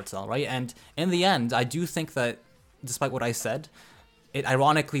serious art style, right? And in the end, I do think that, despite what I said, it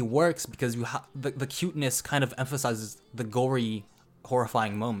ironically works because the cuteness kind of emphasizes the gory,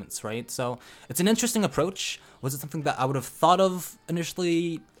 horrifying moments, right? So it's an interesting approach. Was it something that I would have thought of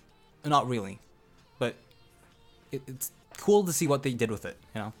initially? Not really, but it's cool to see what they did with it,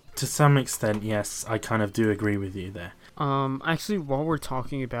 To some extent, yes, I kind of do agree with you there. Actually, while we're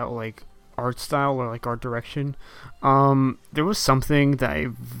talking about like art style or like art direction, there was something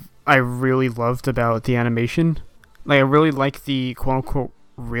that I really loved about the animation. Like, I really like the quote-unquote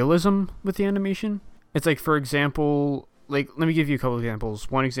realism with the animation. It's like, for example, like, let me give you a couple of examples.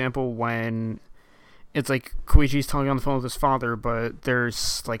 One example, when it's like Koichi's talking on the phone with his father, but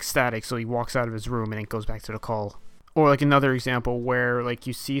there's like static, so he walks out of his room and it goes back to the call. Or like another example where like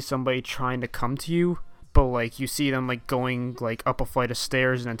you see somebody trying to come to you, but like you see them like going like up a flight of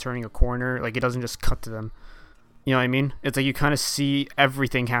stairs and then turning a corner. Like, it doesn't just cut to them. You know what I mean? It's like you kind of see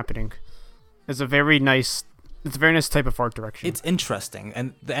everything happening. It's a very nice type of art direction. It's interesting,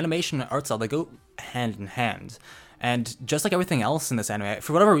 and the animation and art style, they go hand in hand. And just like everything else in this anime,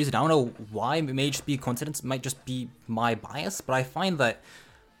 for whatever reason, I don't know why, it may just be a coincidence, it might just be my bias, but I find that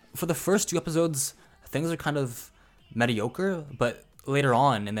for the first 2 episodes, things are kind of mediocre, but later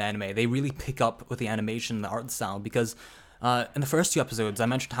on in the anime, they really pick up with the animation and the art style, because in the first 2 episodes, I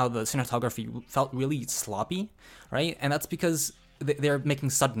mentioned how the cinematography felt really sloppy, right? And that's because they're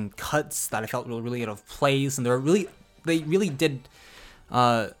making sudden cuts that I felt were really out of place, and they really did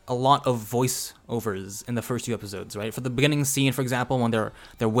a lot of voiceovers in the first 2 episodes, right? For the beginning scene, for example, when they're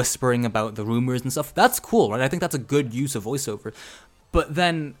whispering about the rumors and stuff, that's cool, right? I think that's a good use of voiceover. But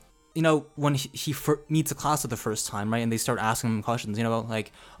then, when he meets a class for the first time, right, and they start asking him questions,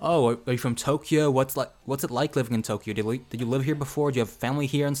 like, oh, are you from Tokyo? What's it like living in Tokyo? Did you live here before? Do you have family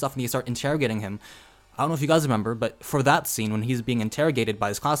here and stuff? And you start interrogating him. I don't know if you guys remember, but for that scene when he's being interrogated by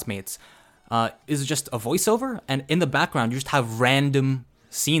his classmates, is just a voiceover, and in the background you just have random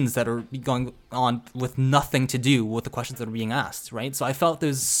scenes that are going on with nothing to do with the questions that are being asked, right? So I felt it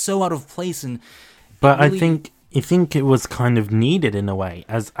was so out of place, and but really... I think it was kind of needed in a way,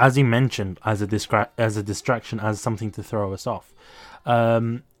 as you mentioned, as a distraction, as something to throw us off,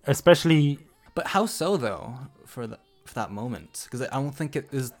 especially. But how so though for that moment? Because I don't think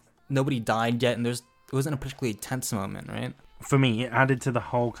nobody died yet, and it wasn't a particularly tense moment, right? For me, it added to the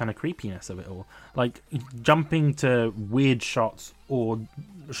whole kind of creepiness of it all. Like, jumping to weird shots or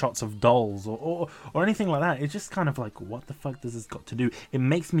shots of dolls or anything like that, it's just kind of like, what the fuck does this got to do? It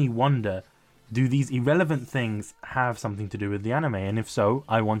makes me wonder, do these irrelevant things have something to do with the anime? And if so,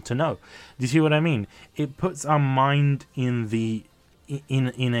 I want to know. Do you see what I mean? It puts our mind in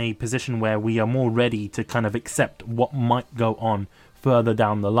a position where we are more ready to kind of accept what might go on further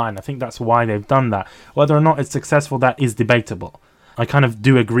down the line. I think that's why they've done that. Whether or not it's successful, that is debatable. I kind of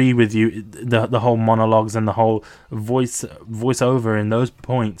do agree with you. The whole monologues and the whole voiceover in those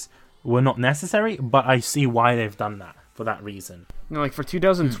points were not necessary, but I see why they've done that for that reason. Like for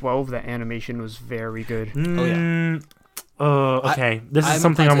 2012, the animation was very good. Okay. This is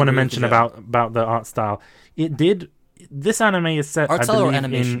something I want to mention about the art style. This anime is set, art style, I believe, or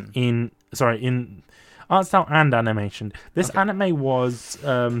animation? in art style and animation. This anime was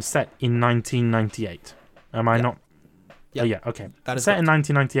set in 1998. Am I not? Yeah. Oh, yeah. Okay. That is set in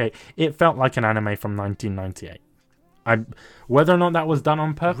 1998. It felt like an anime from 1998. Whether or not that was done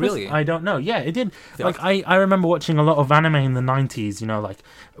on purpose, really? I don't know. Yeah, it did. Like I remember watching a lot of anime in the 90s. Like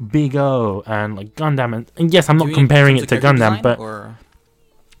Big O and like Gundam, and yes, I'm not comparing it to Gundam, but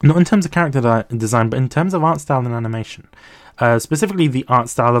not in terms of character design, but in terms of art style and animation. Specifically the art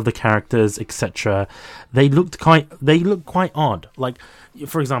style of the characters, etc. They look quite odd. Like,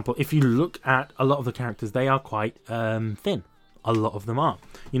 for example, if you look at a lot of the characters, they are quite thin. A lot of them are.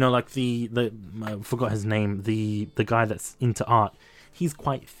 Like the I forgot his name. The guy that's into art. He's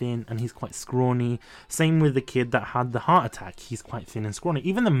quite thin and he's quite scrawny. Same with the kid that had the heart attack. He's quite thin and scrawny.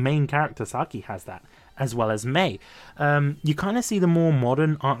 Even the main character Saki has that, as well as Mei. You kind of see the more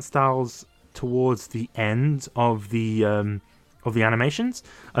modern art styles towards the end of the animations.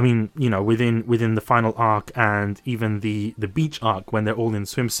 I mean, within the final arc and even the beach arc when they're all in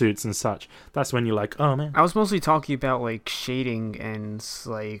swimsuits and such, that's when you're like, oh man. I was mostly talking about like shading and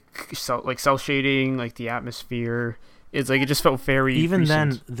like cell shading, like the atmosphere. It's like it just felt very even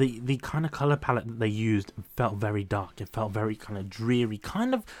recent. Then the kind of color palette that they used felt very dark. It felt very kind of dreary.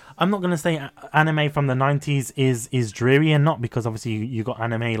 Kind of, I'm not gonna say anime from the 90s is dreary, and not because obviously you got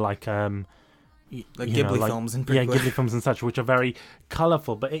anime like Ghibli films in particular. Ghibli films and such, which are very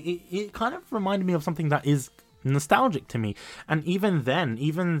colorful, but it kind of reminded me of something that is nostalgic to me. And even then,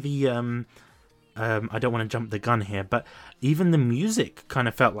 even the I don't want to jump the gun here, but even the music kind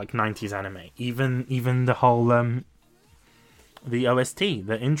of felt like 90s anime. Even the whole the OST,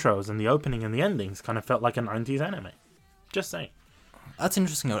 the intros and the opening and the endings kind of felt like a 90s anime. Just saying. That's an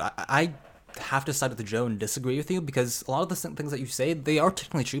interesting note. I have to side with Joe and disagree with you, because a lot of the things that you say, they are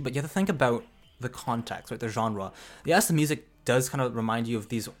technically true, but you have to think about the context, right? The genre. Yes, the music does kind of remind you of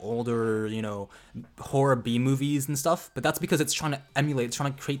these older, horror B movies and stuff, but that's because it's trying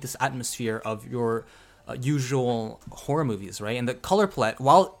to create this atmosphere of your usual horror movies, right? And the color palette,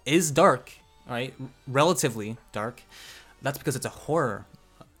 while it is dark, right, relatively dark, that's because it's a horror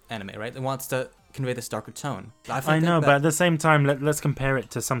anime, right? It wants to convey this darker tone. I know, but at the same time, let's compare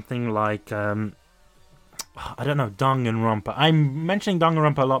it to something like I don't know, Danganronpa. I'm mentioning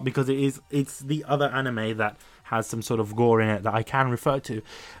Danganronpa a lot because it's the other anime that has some sort of gore in it that I can refer to.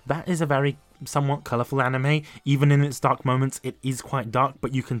 That is a very somewhat colourful anime. Even in its dark moments, it is quite dark,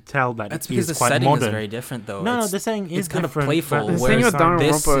 but you can tell that that's it because is the quite setting modern. is very different, though. No, the setting is kind different, of playful. The Whereas thing with Danganronpa,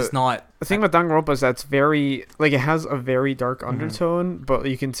 this is not. The thing with Danganronpa is that's very like it has a very dark undertone, but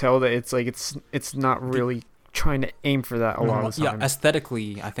you can tell that it's like it's not really trying to aim for that a lot of the time. Yeah,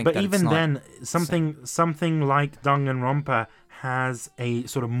 aesthetically, I think. But that even then, something like Danganronpa has a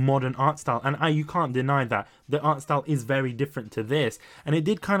sort of modern art style, and you can't deny that the art style is very different to this. And it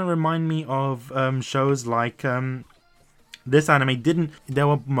did kind of remind me of shows like this anime. There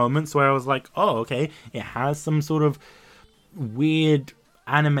were moments where I was like, oh, okay, it has some sort of weird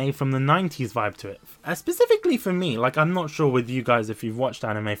anime from the 90s vibe to it. Specifically for me, like, I'm not sure with you guys if you've watched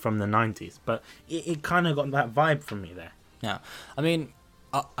anime from the 90s, but it kind of got that vibe from me there. Yeah, I mean,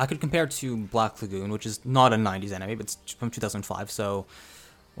 I could compare it to Black Lagoon, which is not a 90s anime, but it's from 2005, so,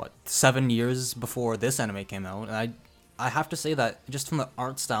 7 years before this anime came out, and I have to say that just from the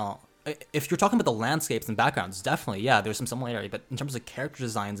art style, if you're talking about the landscapes and backgrounds, definitely, yeah, there's some similarity, but in terms of character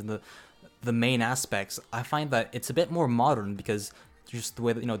designs and the main aspects, I find that it's a bit more modern because just the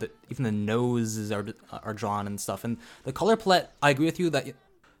way that, even the noses are drawn and stuff, and the color palette, I agree with you that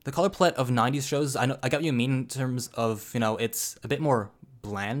the color palette of 90s shows, I get what you mean in terms of, it's a bit more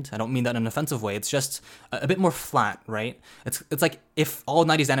bland. I don't mean that in an offensive way. It's just a bit more flat, right? It's like if all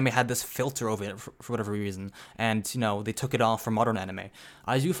 90s anime had this filter over it for whatever reason, and, they took it off for modern anime.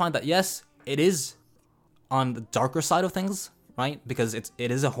 I do find that, yes, it is on the darker side of things, right? Because it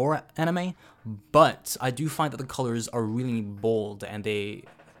is a horror anime, but I do find that the colors are really bold, and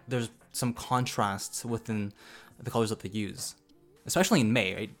there's some contrasts within the colors that they use, especially in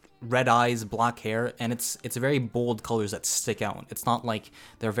May, right? Red eyes, black hair, and it's very bold colors that stick out. It's not like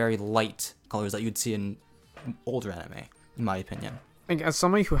they're very light colors that you'd see in older anime, in my opinion. Like, as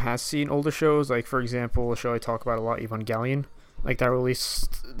somebody who has seen older shows, like for example, a show I talk about a lot, Evangelion, like it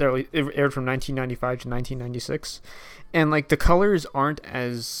aired from 1995 to 1996, and like the colors aren't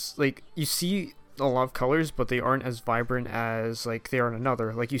as, like, you see a lot of colors, but they aren't as vibrant as like they are in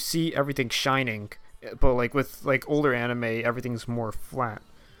another. Like, you see everything shining, but like with like older anime, everything's more flat.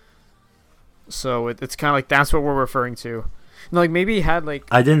 So it's kind of like that's what we're referring to. Like, maybe it had like...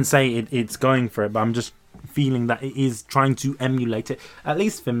 I didn't say it's going for it, but I'm just feeling that it is trying to emulate it. At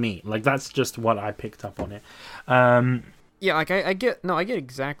least for me. Like, that's just what I picked up on it. Yeah, like, I get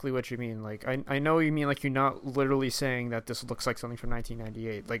exactly what you mean. Like, I know you mean, like, you're not literally saying that this looks like something from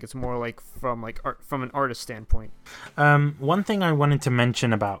 1998. Like, it's more like from an artist standpoint. One thing I wanted to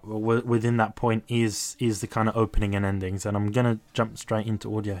mention about within that point is the kind of opening and endings, and I'm gonna jump straight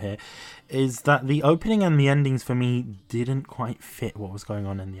into audio here, is that the opening and the endings for me didn't quite fit what was going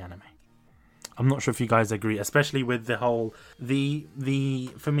on in the anime. I'm not sure if you guys agree, especially with the whole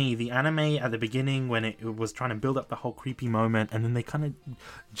for me, the anime at the beginning when it was trying to build up the whole creepy moment, and then they kind of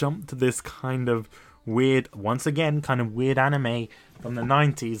jumped to this kind of weird, once again, kind of weird anime from the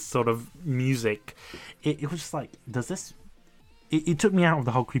 90s sort of music. It was just like, does this... It took me out of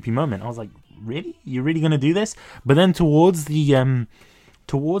the whole creepy moment. I was like, really? You're really going to do this? But then towards the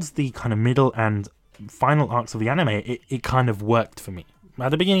kind of middle and final arcs of the anime, it kind of worked for me. At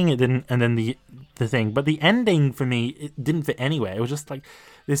the beginning it didn't, and then the thing. But the ending for me, it didn't fit anywhere. It was just like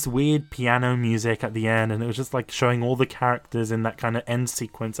this weird piano music at the end, and it was just like showing all the characters in that kind of end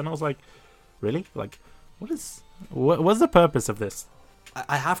sequence. And I was like, really? Like, what's the purpose of this?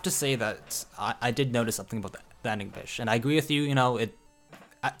 I have to say that I did notice something about the ending, Bish, and I agree with you.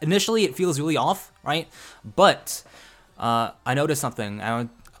 Initially it feels really off, right? But I noticed something. I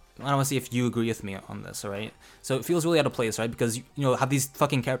want to see if you agree with me on this, all right? So it feels really out of place, right? Because, have these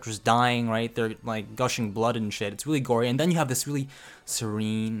fucking characters dying, right? They're, like, gushing blood and shit. It's really gory. And then you have this really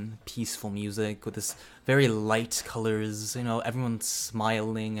serene, peaceful music with this very light colors, everyone's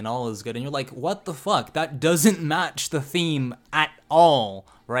smiling and all is good. And you're like, what the fuck? That doesn't match the theme at all,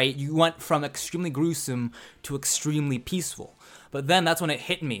 right? You went from extremely gruesome to extremely peaceful. But then that's when it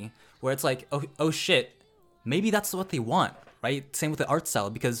hit me, where it's like, oh shit, maybe that's what they want. Right? Same with the art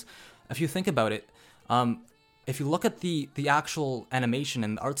style, because if you think about it, if you look at the actual animation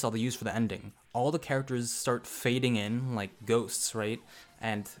and the art style they use for the ending, all the characters start fading in like ghosts, right?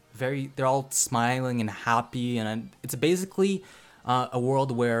 And they're all smiling and happy, and it's basically a world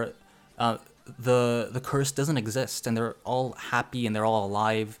where the curse doesn't exist, and they're all happy and they're all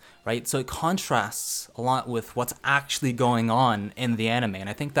alive, right? So it contrasts a lot with what's actually going on in the anime, and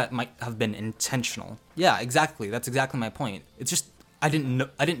I think that might have been intentional. Yeah, exactly. That's exactly my point. It's just I didn't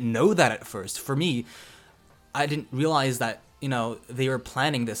know that at first. For me, I didn't realize that they were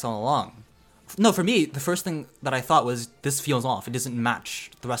planning this all along. No, for me, the first thing that I thought was this feels off. It doesn't match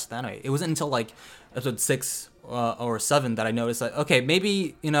the rest of the anime. It wasn't until like episode 6 or 7 that I noticed that, okay,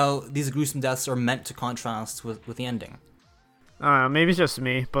 maybe, these gruesome deaths are meant to contrast with the ending. Maybe it's just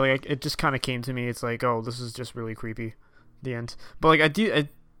me, but like it just kind of came to me. It's like, oh, this is just really creepy, the end. But like I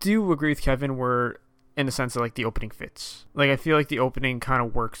do agree with Kevin where, in the sense that like the opening fits. Like I feel like the opening kind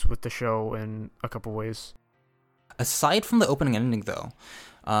of works with the show in a couple ways. Aside from the opening and ending, though,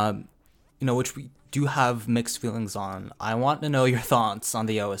 which we do have mixed feelings on, I want to know your thoughts on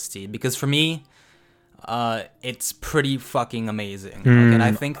the OST, because for me, it's pretty fucking amazing. And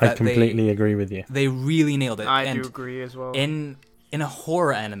I think that I completely agree with you. They really nailed it. I do agree as well. In a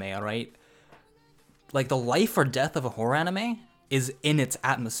horror anime, all right, like the life or death of a horror anime is in its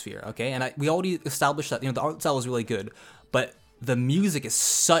atmosphere, okay? And we already established that, the art style is really good, but the music is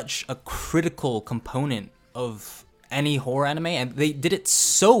such a critical component of any horror anime, and they did it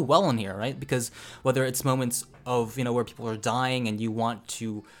so well in here, right? Because whether it's moments of, where people are dying and you want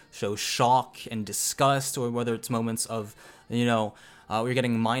to show shock and disgust, or whether it's moments of, where you're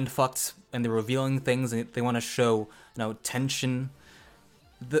getting mind fucked and they're revealing things and they want to show, tension.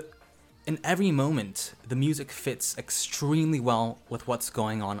 In every moment, the music fits extremely well with what's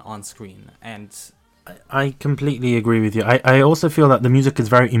going on screen. And I completely agree with you. I also feel that the music is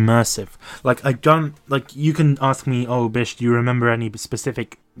very immersive. Like, I don't, like, you can ask me, oh, Bish, do you remember any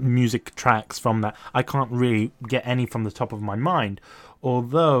specific music tracks from that? I can't really get any from the top of my mind.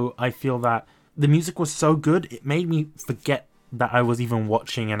 Although, I feel that the music was so good, it made me forget that I was even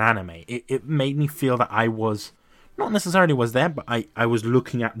watching an anime. It made me feel that I was, not necessarily was there, but I was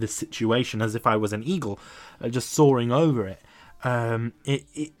looking at this situation as if I was an eagle, just soaring over it.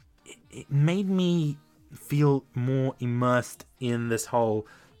 It made me feel more immersed in this whole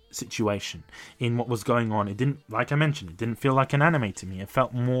situation, in what was going on. It didn't, like I mentioned, it didn't feel like an anime to me. It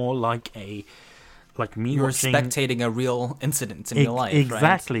felt more like me you were watching, spectating a real incident in your life.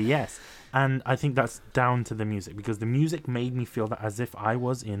 Exactly, right? Yes. And I think that's down to the music, because the music made me feel that as if I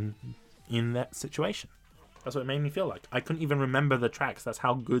was in that situation. That's what it made me feel like. I couldn't even remember the tracks. That's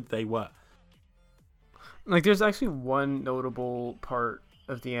how good they were. Like, there's actually one notable part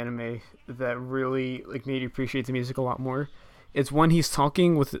of the anime that really made you appreciate the music a lot more. It's when when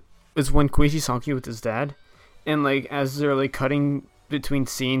Koishi's talking with his dad, and as they're cutting between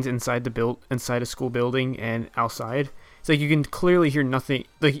scenes inside inside a school building and outside. It's you can clearly hear nothing.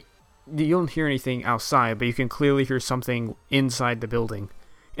 You don't hear anything outside, but you can clearly hear something inside the building.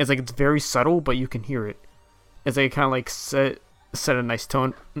 It's it's very subtle, but you can hear it. It's kind of set a nice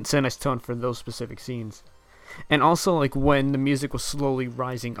tone for those specific scenes. And also when the music was slowly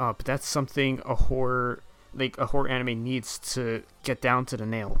rising up, that's something a horror anime needs to get down to the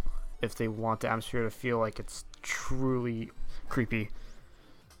nail if they want the atmosphere to feel like it's truly creepy.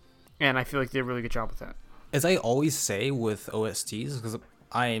 And I feel like they did a really good job with that. As I always say with OSTs, because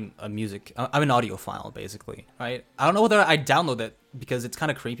I'm an audiophile, basically, right? I don't know whether I'd download it because it's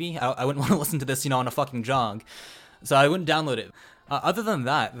kind of creepy. I wouldn't want to listen to this, on a fucking jog. So I wouldn't download it. Other than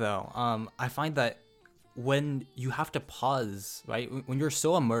that, though, I find that when you have to pause, right? When you're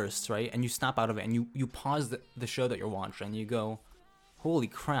so immersed, right? And you snap out of it and you pause the show that you're watching and you go, holy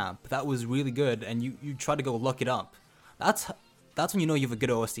crap, that was really good. And you try to go look it up. That's when you know you have a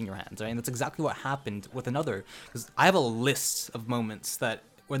good OST in your hands, right? And that's exactly what happened with another. Because I have a list of moments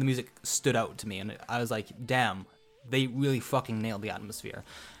where the music stood out to me. And I was like, damn, they really fucking nailed the atmosphere.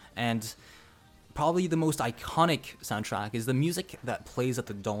 And probably the most iconic soundtrack is the music that plays at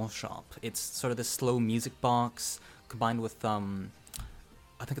the doll shop. It's sort of this slow music box combined with, I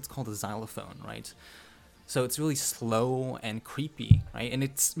think it's called a xylophone, right? So it's really slow and creepy, right? And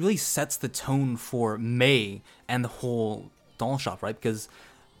it really sets the tone for Mei and the whole doll shop, right? Because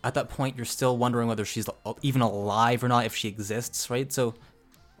at that point, you're still wondering whether she's even alive or not, if she exists, right? So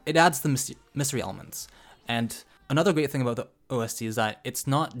it adds the mystery elements. And another great thing about the OST is that it's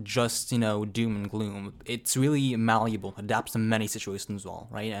not just, doom and gloom. It's really malleable, adapts to many situations as well,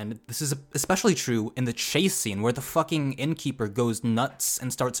 right? And this is especially true in the chase scene where the fucking innkeeper goes nuts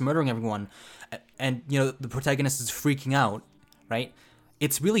and starts murdering everyone. And, the protagonist is freaking out, right?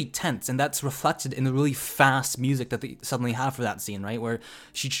 It's really tense, and that's reflected in the really fast music that they suddenly have for that scene, right? Where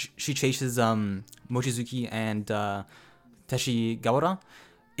she chases Mochizuki and Teshi Gawara.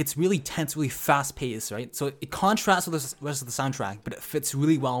 It's really tense, really fast-paced, right? So it contrasts with the rest of the soundtrack, but it fits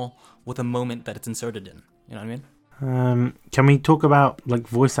really well with the moment that it's inserted in. You know what I mean? Can we talk about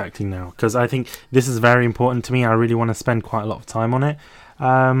voice acting now? Because I think this is very important to me. I really want to spend quite a lot of time on it.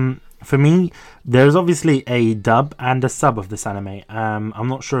 For me, there's obviously a dub and a sub of this anime. I'm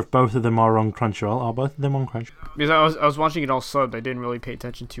not sure if both of them are on Crunchyroll. Are both of them on Crunchyroll? Because I was watching it all subbed. I didn't really pay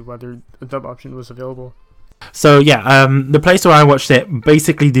attention to whether the dub option was available. So yeah, the place where I watched it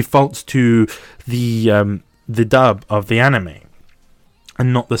basically defaults to the dub of the anime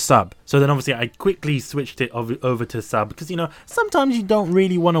and not the sub. So then obviously I quickly switched it over to sub because sometimes you don't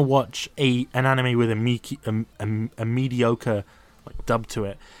really want to watch an anime with a mediocre dub to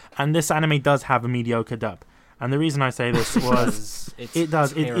it, and this anime does have a mediocre dub. And the reason I say this was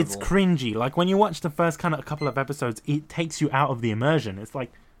it's cringy. When you watch the first kind of a couple of episodes, it takes you out of the immersion. It's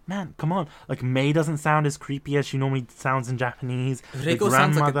man, come on. Mei doesn't sound as creepy as she normally sounds in Japanese. Reiko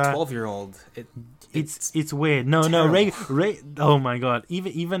sounds like a 12-year-old. It's weird. No, Ray. Oh my god.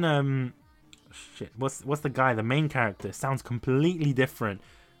 Even shit. What's the guy? The main character sounds completely different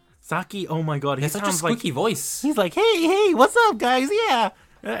Saki, oh my god, He has such a squeaky voice. He's like, hey, what's up, guys? Yeah.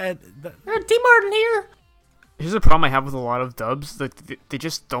 Tim Martin here. Here's the problem I have with a lot of dubs: that they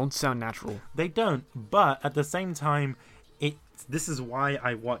just don't sound natural. They don't, but at the same time, this is why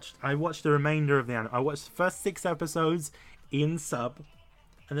I watched the remainder of the anime. I watched the first 6 episodes in sub,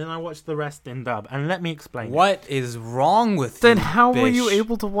 and then I watched the rest in dub. And let me explain. What is wrong with Then you, how were you Bish?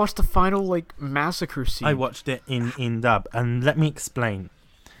 able to watch the final like massacre scene? I watched it in dub, and let me explain.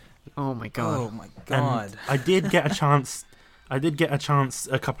 Oh my god. Oh my god. And I did get a chance.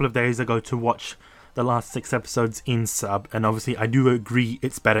 A couple of days ago to watch the last 6 episodes in sub, and obviously I do agree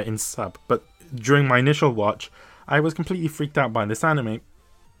it's better in sub. But during my initial watch, I was completely freaked out by this anime.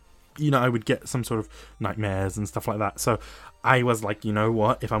 You know, I would get some sort of nightmares and stuff like that. So I was like, you know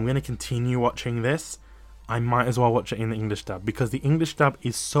what? If I'm going to continue watching this, I might as well watch it in the English dub, because the English dub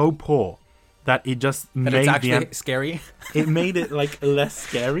is so poor that it just But made it's actually scary. it made it like less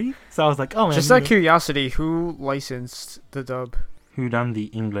scary. So I was like, oh man, Just out of curiosity, who licensed the dub? who done the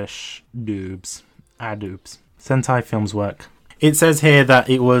English dubs? Dubs. Sentai Films work. It says here that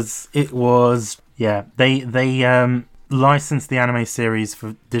it was they licensed the anime series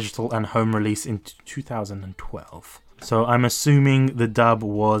for digital and home release in 2012. So I'm assuming the dub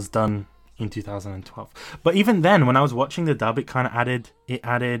was done in 2012. But even then, when I was watching the dub, it kind of added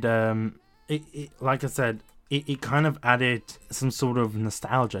like I said, it kind of added some sort of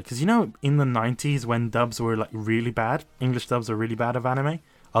nostalgia, because you know, in the 90s when dubs were like really bad, English dubs were really bad of anime,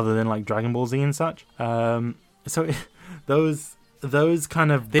 other than like Dragon Ball Z and such. Those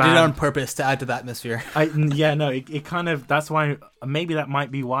kind of They did it on purpose to add to the atmosphere. it kind of, that's why, maybe that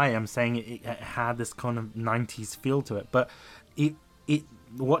might be why I'm saying it had this kind of 90s feel to it. But it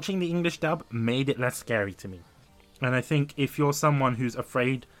watching the English dub made it less scary to me. And I think if you're someone who's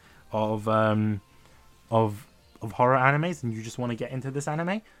afraid of horror animes and you just want to get into this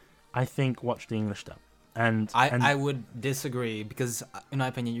anime, I think watch the English dub. And I would disagree, because in my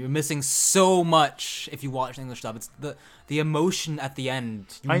opinion, you're missing so much if you watch the English dub. It's the emotion at the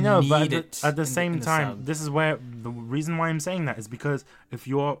end. You I know, but need it at the in same in the time, sub. this is where the reason why I'm saying that is because if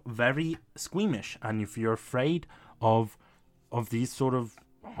you're very squeamish and if you're afraid of these sort of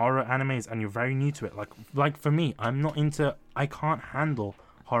horror animes and you're very new to it, like for me, I can't handle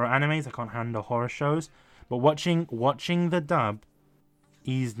horror animes, I can't handle horror shows, but watching the dub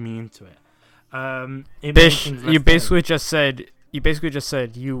eased me into it. Bish, you basically just said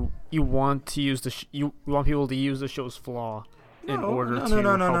you want to use you want people to use the show's flaw in order to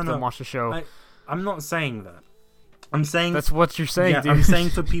help them watch the show. I'm not saying that. I'm saying that's what you're saying, dude. I'm saying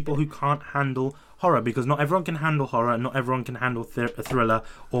for people who can't handle horror, because not everyone can handle horror, not everyone can handle a thriller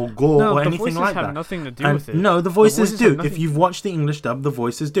or gore or anything like that. The voices have nothing to do with it. No, the voices do. If you've watched the English dub, the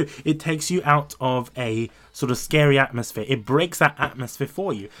voices do. It takes you out of a sort of scary atmosphere. It breaks that atmosphere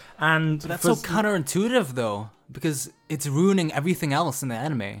for you. And But that's so counterintuitive, though, because it's ruining everything else in the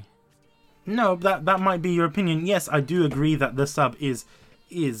anime. No, that might be your opinion. Yes, I do agree that the sub is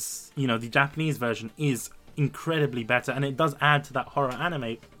the Japanese version is incredibly better, and it does add to that horror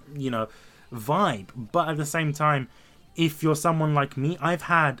anime, vibe. But at the same time, if you're someone like me, I've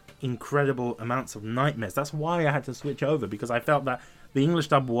had incredible amounts of nightmares. That's why I had to switch over, because I felt that the English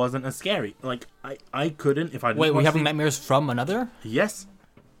dub wasn't as scary. Like I couldn't if I didn't. Wait, were you having nightmares from another? Yes.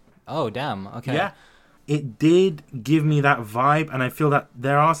 Oh damn. Okay. Yeah. It did give me that vibe, and I feel that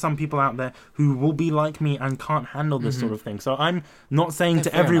there are some people out there who will be like me and can't handle this sort of thing. So I'm not saying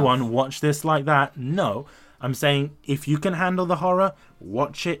to everyone, watch this like that. No, I'm saying if you can handle the horror,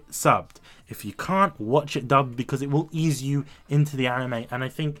 watch it subbed. If you can't, watch it dubbed, because it will ease you into the anime. And I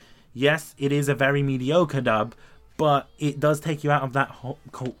think, yes, it is a very mediocre dub, but it does take you out of that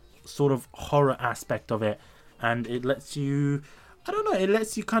sort of horror aspect of it, and it lets you... I don't know, it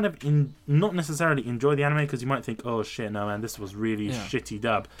lets you kind of not necessarily enjoy the anime, because you might think, oh shit, no man, this was really shitty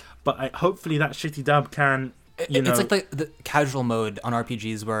dub. But hopefully that shitty dub can, It's like the casual mode on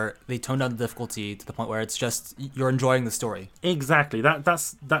RPGs where they tone down the difficulty to the point where it's just, you're enjoying the story. Exactly,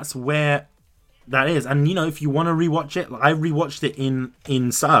 that's where that is. And if you want to rewatch it, I rewatched it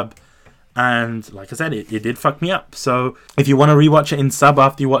in sub, and like I said, it did fuck me up. So if you want to rewatch it in sub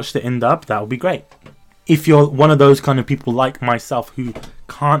after you watched it in dub, that would be great. If you're one of those kind of people like myself who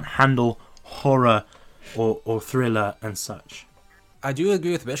can't handle horror or thriller and such. I do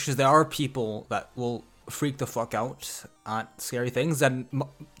agree with Bish, because there are people that will freak the fuck out at scary things, and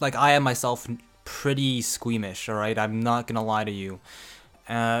like I am myself pretty squeamish, alright? I'm not gonna lie to you.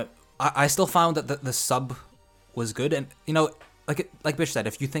 I still found that the sub was good, and like Bish said,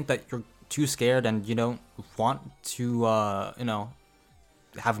 if you think that you're too scared and you don't want to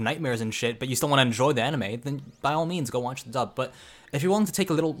have nightmares and shit, but you still want to enjoy the anime, then by all means go watch the dub. But if you're willing to take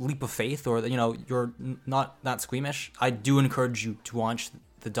a little leap of faith, or you're not that squeamish, I do encourage you to watch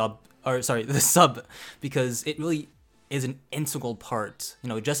the sub, because it really is an integral part,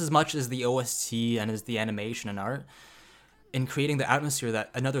 just as much as the OST and as the animation and art, in creating the atmosphere that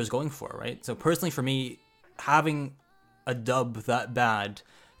Another is going for, right? So personally for me, having a dub that bad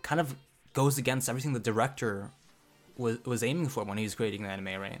kind of goes against everything the director was aiming for when he was creating the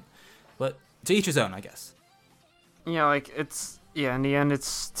anime, right? But to each his own, I guess. Yeah, like in the end,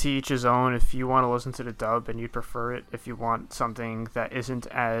 it's to each his own. If you want to listen to the dub and you'd prefer it, if you want something that isn't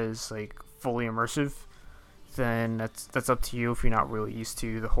as like fully immersive, then that's up to you if you're not really used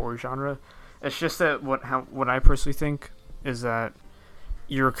to the horror genre. It's just that what I personally think is that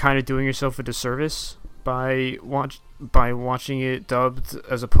you're kind of doing yourself a disservice by watching it dubbed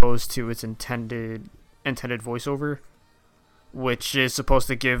as opposed to its intended voiceover, which is supposed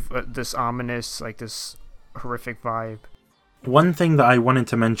to give this ominous, like this horrific vibe. One thing that I wanted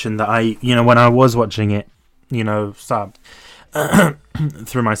to mention that when I was watching it, subbed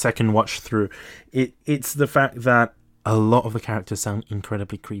through my second watch through, it's the fact that a lot of the characters sound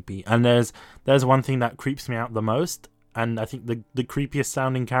incredibly creepy, and there's one thing that creeps me out the most, and I think the creepiest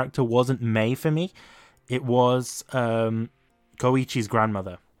sounding character wasn't Mei for me. It was Koichi's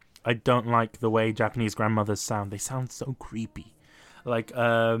grandmother. I don't like the way Japanese grandmothers sound. They sound so creepy. Like,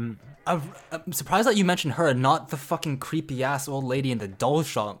 I'm surprised that you mentioned her and not the fucking creepy ass old lady in the doll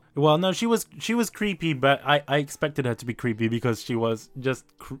shop. Well, no, she was creepy, but I expected her to be creepy because she was just,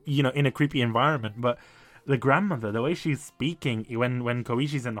 in a creepy environment. But the grandmother, the way she's speaking when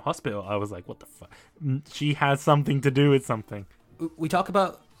Koichi's in the hospital, I was like, what the fuck? She has something to do with something. We talk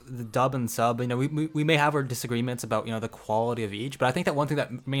about the dub and sub, we may have our disagreements about, the quality of each, but I think that one thing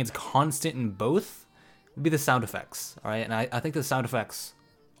that remains constant in both would be the sound effects, all right? And I think the sound effects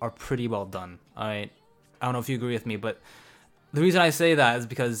are pretty well done, all right? I don't know if you agree with me, but the reason I say that is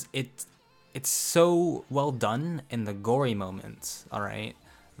because it's so well done in the gory moments, all right,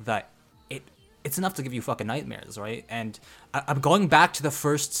 that it's enough to give you fucking nightmares, right? And I'm going back to the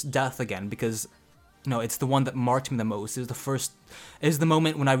first death again because, it's the one that marked me the most. It was the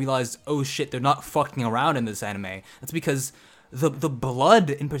moment when I realized, oh shit, they're not fucking around in this anime. That's because the blood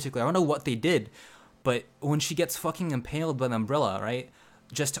in particular, I don't know what they did, but when she gets fucking impaled by an umbrella, right?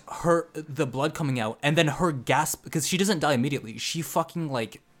 Just the blood coming out, and then her gasp, because she doesn't die immediately. She fucking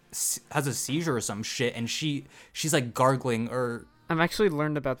like has a seizure or some shit, and she's like gargling or. I've actually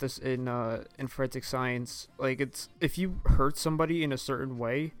learned about this in forensic science. Like, it's if you hurt somebody in a certain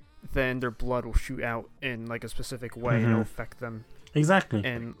way, then their blood will shoot out in like a specific way and it'll affect them. Exactly.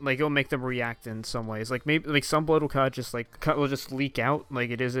 And like it'll make them react in some ways. Like maybe like some blood will kind of just will just leak out. Like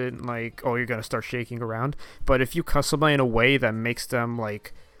it isn't like, oh, you're gonna start shaking around. But if you cut somebody in a way that makes them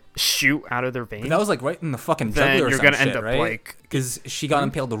like shoot out of their veins, but that was like right in the fucking then jugular or you're some gonna shit, end up right? like because she got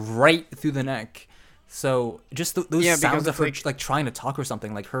impaled right through the neck. So just those sounds of her like trying to talk or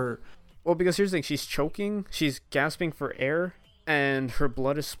something, like her. Well, because here's the thing: she's choking, she's gasping for air, and her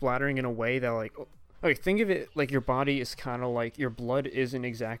blood is splattering in a way that like. Okay, think of it like your body is kind of like your blood isn't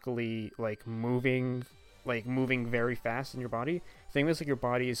exactly like moving very fast in your body. Think of it like your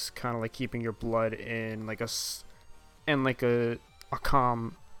body is kind of like keeping your blood in like a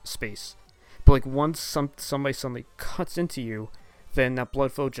calm space. But like once somebody suddenly cuts into you, then that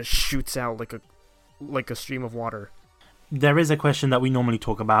blood flow just shoots out like a stream of water. There is a question that we normally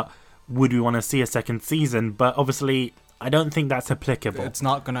talk about: would we want to see a second season? But obviously, I don't think that's applicable. It's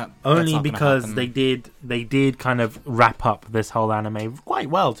not gonna only because they did kind of wrap up this whole anime quite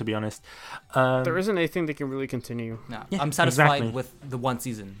well, to be honest. There isn't anything that can really continue. No, yeah, I'm satisfied with the one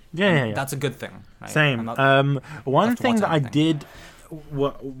season. Yeah. That's a good thing. Right? Same. One thing that I did,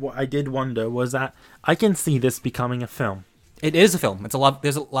 what I did wonder was that I can see this becoming a film. It is a film.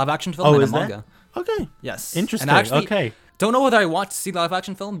 There's a live action film and a manga. Okay. Yes. Interesting. And actually, okay. Don't know whether I want to see the live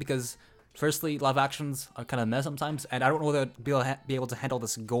action film because. Firstly, live actions are kind of mess sometimes, and I don't know whether I'd be able to handle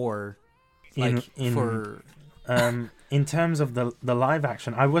this gore. In terms of the live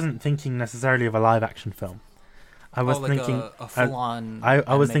action, I wasn't thinking necessarily of a live action film. I was thinking a full on.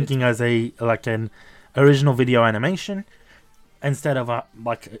 I was thinking as an original video animation instead of a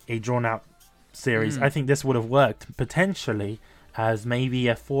drawn out series. I think this would have worked potentially as maybe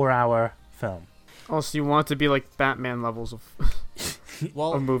a 4-hour film. Oh, so you want it to be like Batman levels of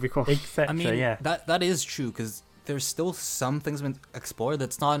a movie quality. I mean, yeah. That is true, because there's still some things been explored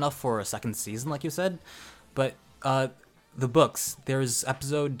that's not enough for a second season, like you said. But the books, there's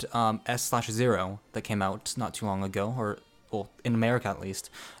episode S/0 that came out not too long ago, or well, in America at least,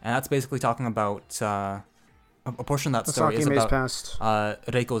 and that's basically talking about a portion of that story is Masakime's about past.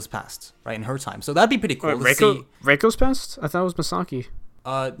 Reiko's past, right, in her time. So that'd be pretty cool Wait, to see. Reiko's past? I thought it was Masaki.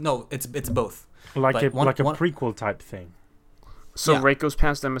 No, it's both. Like But a one- like a one- prequel type thing. So Yeah. Reiko's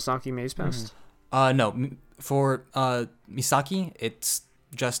past and Masakime's past? No, for Misaki, it's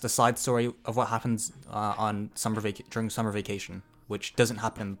just a side story of what happens on during summer vacation, which doesn't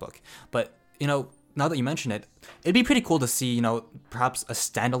happen in the book. But now that you mention it, it'd be pretty cool to see perhaps a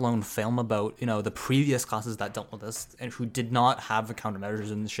standalone film about the previous classes that dealt with this and who did not have the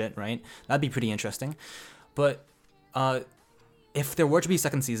countermeasures and shit. Right? That'd be pretty interesting. But if there were to be a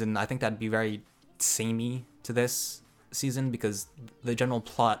second season, I think that'd be very samey to this season because the general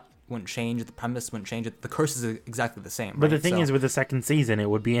plot wouldn't change, the premise wouldn't change, the curse is exactly the same. But the right? thing So- is, with the second season, it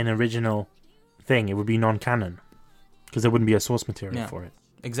would be an original thing. It would be non-canon because there wouldn't be a source material Yeah. for it.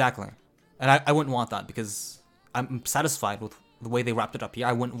 Exactly. And I wouldn't want that because I'm satisfied with the way they wrapped it up here.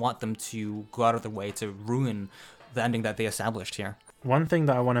 I wouldn't want them to go out of their way to ruin the ending that they established here. One thing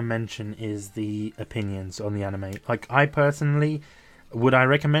that I want to mention is the opinions on the anime. Like, I personally, would I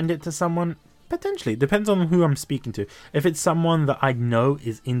recommend it to someone? Potentially. It depends on who I'm speaking to. If it's someone that I know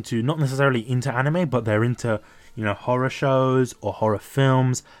is into, not necessarily into anime, but they're into, horror shows or horror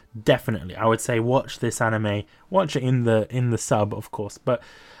films, definitely. I would say watch this anime. Watch it in the sub, of course, but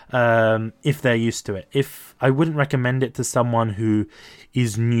if they're used to it. If I wouldn't recommend it to someone who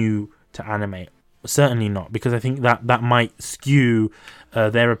is new to anime. Certainly not, because I think that might skew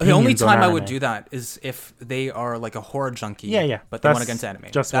their opinions. The only time on I would anime. do that is if they are like a horror junkie. Yeah. But they want to That's get into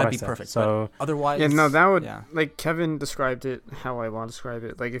anime. just That'd what I be said. perfect. So But otherwise, Yeah, no, that would Yeah. like Kevin described it how I want to describe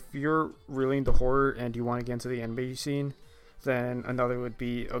it. Like if you're really into horror and you want to get into the anime scene, then another would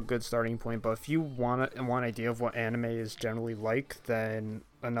be a good starting point. But if you want an idea of what anime is generally like, then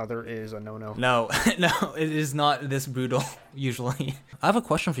another is a no-no. No, no, it is not this brutal usually. I have a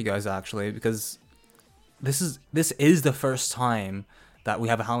question for you guys actually because this is the first time that we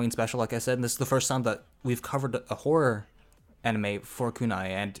have a Halloween special. Like I said, and this is the first time that we've covered a horror anime for Kunai,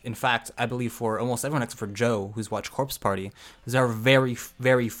 and in fact, I believe for almost everyone except for Joe, who's watched Corpse Party, this is our very,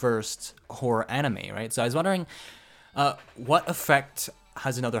 very first horror anime, right? So I was wondering, what effect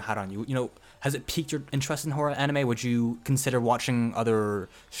has Another had on you? Has it piqued your interest in horror anime? Would you consider watching other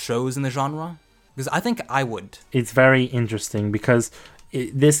shows in the genre? Because I think I would. it's very interesting because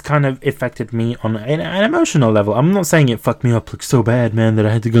this kind of affected me on an emotional level. I'm not saying it fucked me up like so bad, man, that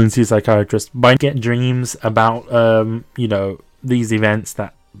I had to go and see a psychiatrist. But I get dreams about, these events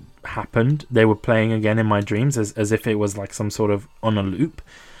that happened. They were playing again in my dreams as if it was like some sort of on a loop.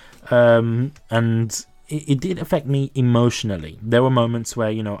 And it did affect me emotionally. There were moments where,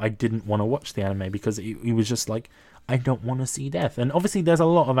 I didn't want to watch the anime because it was just like, I don't want to see death. And obviously there's a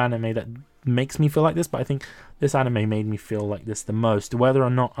lot of anime that makes me feel like this, but I think this anime made me feel like this the most. Whether or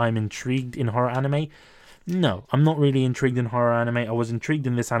not I'm intrigued in horror anime, no, I'm not really intrigued in horror anime. I was intrigued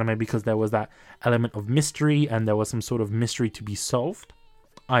in this anime because there was that element of mystery and there was some sort of mystery to be solved.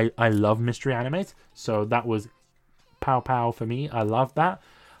 I love mystery animes, so that was pow for me. I love that.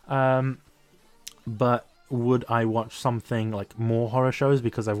 But would I watch something like more horror shows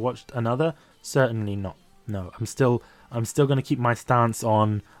because I've watched another? Certainly not. No, I'm still going to keep my stance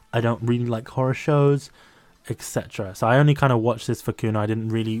on I don't really like horror shows, etc. So I only kind of watched this for Kuna. I didn't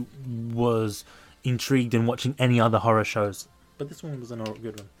really was intrigued in watching any other horror shows. But this one was a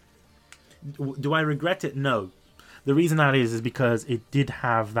good one. Do I regret it? No. The reason that is because it did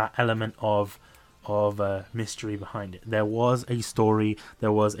have that element of mystery behind it. There was a story.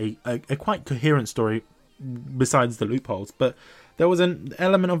 There was a quite coherent story besides the loopholes, but there was an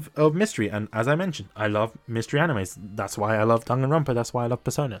element of mystery, and as I mentioned, I love mystery animes. That's why I love Danganronpa. That's why I love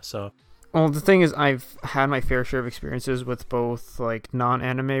Persona. So, Well, the thing is, I've had my fair share of experiences with both like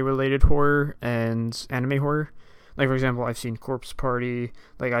non-anime related horror and anime horror. Like for example, I've seen Corpse Party.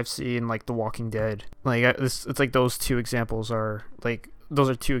 Like I've seen like The Walking Dead. Like it's like those two examples are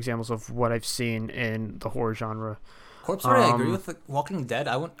two examples of what I've seen in the horror genre. Corpse Party, I agree with the Walking Dead.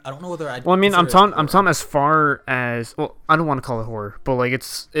 I don't know whether I. Well, I mean, I'm talking as far as, well, I don't want to call it horror, but like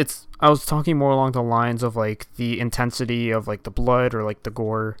it's. I was talking more along the lines of like the intensity of like the blood or like the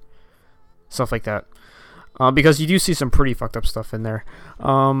gore, stuff like that. Because you do see some pretty fucked up stuff in there.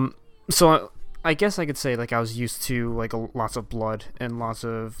 So I guess I could say like I was used to like lots of blood and lots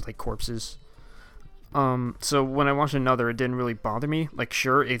of like corpses. So when I watched Another, it didn't really bother me. Like,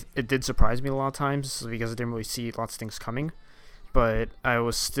 sure, it did surprise me a lot of times because I didn't really see lots of things coming, but I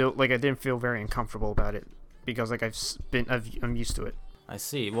was still like I didn't feel very uncomfortable about it because like I'm used to it. I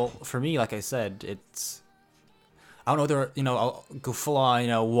see. Well, for me, like I said, it's. I don't know whether I'll go full on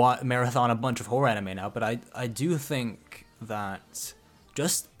marathon a bunch of horror anime now, but I do think that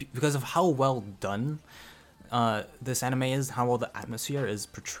just because of how well done this anime is, how well the atmosphere is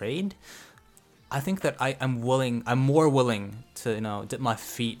portrayed, I think that I'm more willing to, dip my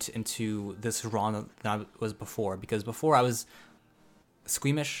feet into this genre than I was before. Because before I was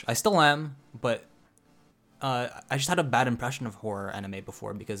squeamish. I still am, but I just had a bad impression of horror anime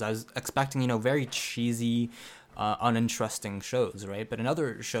before because I was expecting, very cheesy, uninteresting shows, right? But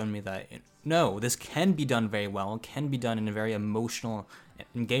another showed me that, no, this can be done very well, can be done in a very emotional,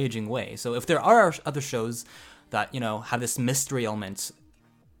 engaging way. So if there are other shows that, have this mystery element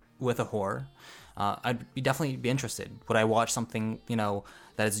with a horror, I'd definitely be interested. Would I watch something,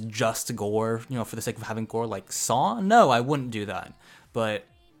 that is just gore, for the sake of having gore, like Saw? No, I wouldn't do that. But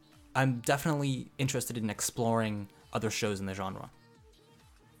I'm definitely interested in exploring other shows in the genre.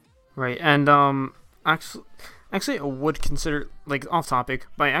 Right, and actually, I would consider, like, off topic,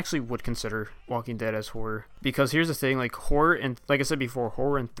 but I actually would consider Walking Dead as horror, because here's the thing, like, horror and, like I said before,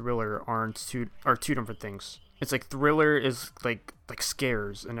 horror and thriller are two different things. It's like thriller is like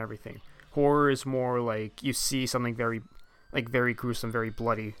scares and everything. Horror is more like you see something very gruesome, very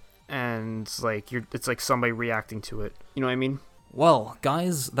bloody, and like it's like somebody reacting to it. You know what I mean? Well,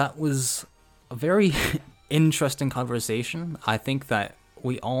 guys, that was a very interesting conversation. I think that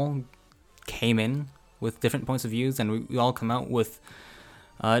we all came in with different points of views, and we all come out with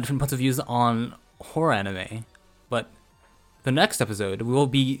different points of views on horror anime. But the next episode, we will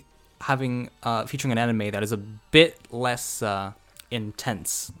be having featuring an anime that is a bit less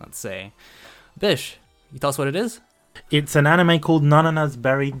intense, let's say. Bish, you tell us what it is? It's an anime called Nanana's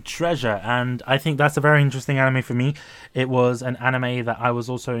Buried Treasure, and I think that's a very interesting anime for me. It was an anime that I was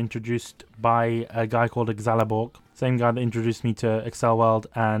also introduced by a guy called Exaliborg, same guy that introduced me to Excel World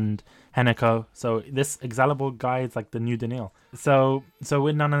and Heneko. So this Exaliborg guy is like the new Daniil. So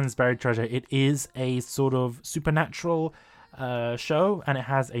with Nanana's Buried Treasure, it is a sort of supernatural show, and it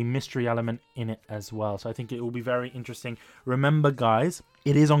has a mystery element in it as well. So I think it will be very interesting. Remember, guys,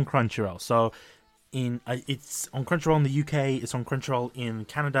 it is on Crunchyroll. So it's on Crunchyroll in the UK, it's on Crunchyroll in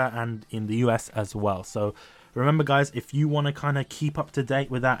Canada and in the US as well. So remember, guys, if you want to kind of keep up to date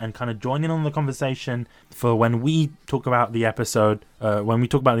with that and kind of join in on the conversation for when we talk about the episode, when we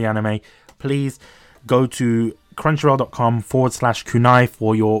talk about the anime, please go to crunchyroll.com/kunai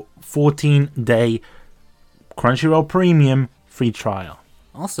for your 14-day Crunchyroll Premium free trial.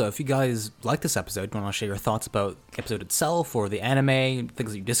 Also, if you guys like this episode, want to share your thoughts about the episode itself or the anime,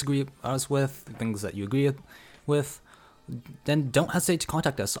 things that you disagree with, things that you agree with, then don't hesitate to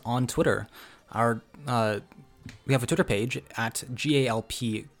contact us on Twitter. We have a Twitter page at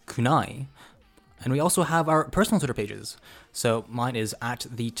GALPKunai, and we also have our personal Twitter pages. So mine is at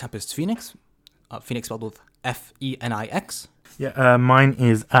the Tempest Phoenix, Phoenix spelled with FENIX. Yeah, mine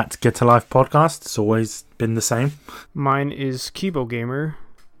is at Get a Life Podcast. It's always been the same. Mine is Kibo Gamer,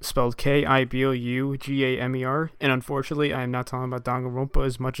 spelled KIBOUGAMER, and unfortunately, I am not talking about Danganronpa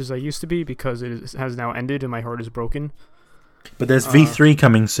as much as I used to be because it has now ended and my heart is broken. But there's V3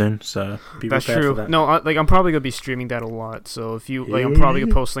 coming soon, so be that's prepared true. for that. No, I'm probably gonna be streaming that a lot. So if you I'm probably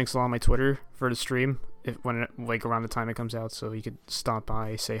gonna post links on my Twitter for the stream when around the time it comes out, so you could stop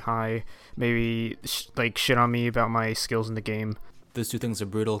by, say hi, maybe shit on me about my skills in the game. Those two things are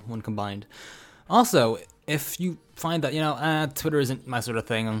brutal when combined. Also, if you find that Twitter isn't my sort of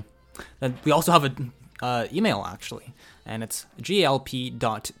thing, then we also have an email actually, and it's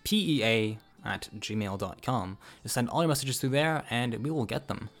glp.pea@gmail.com. Just send all your messages through there, and we will get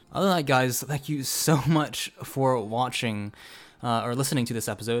them. Other than that, guys, thank you so much for watching or listening to this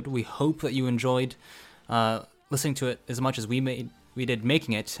episode. We hope that you enjoyed listening to it as much as we did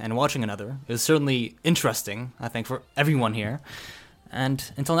making it and watching another. It was certainly interesting, I think, for everyone here. And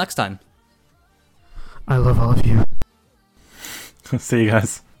until next time. I love all of you. See you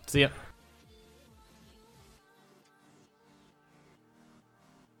guys. See ya.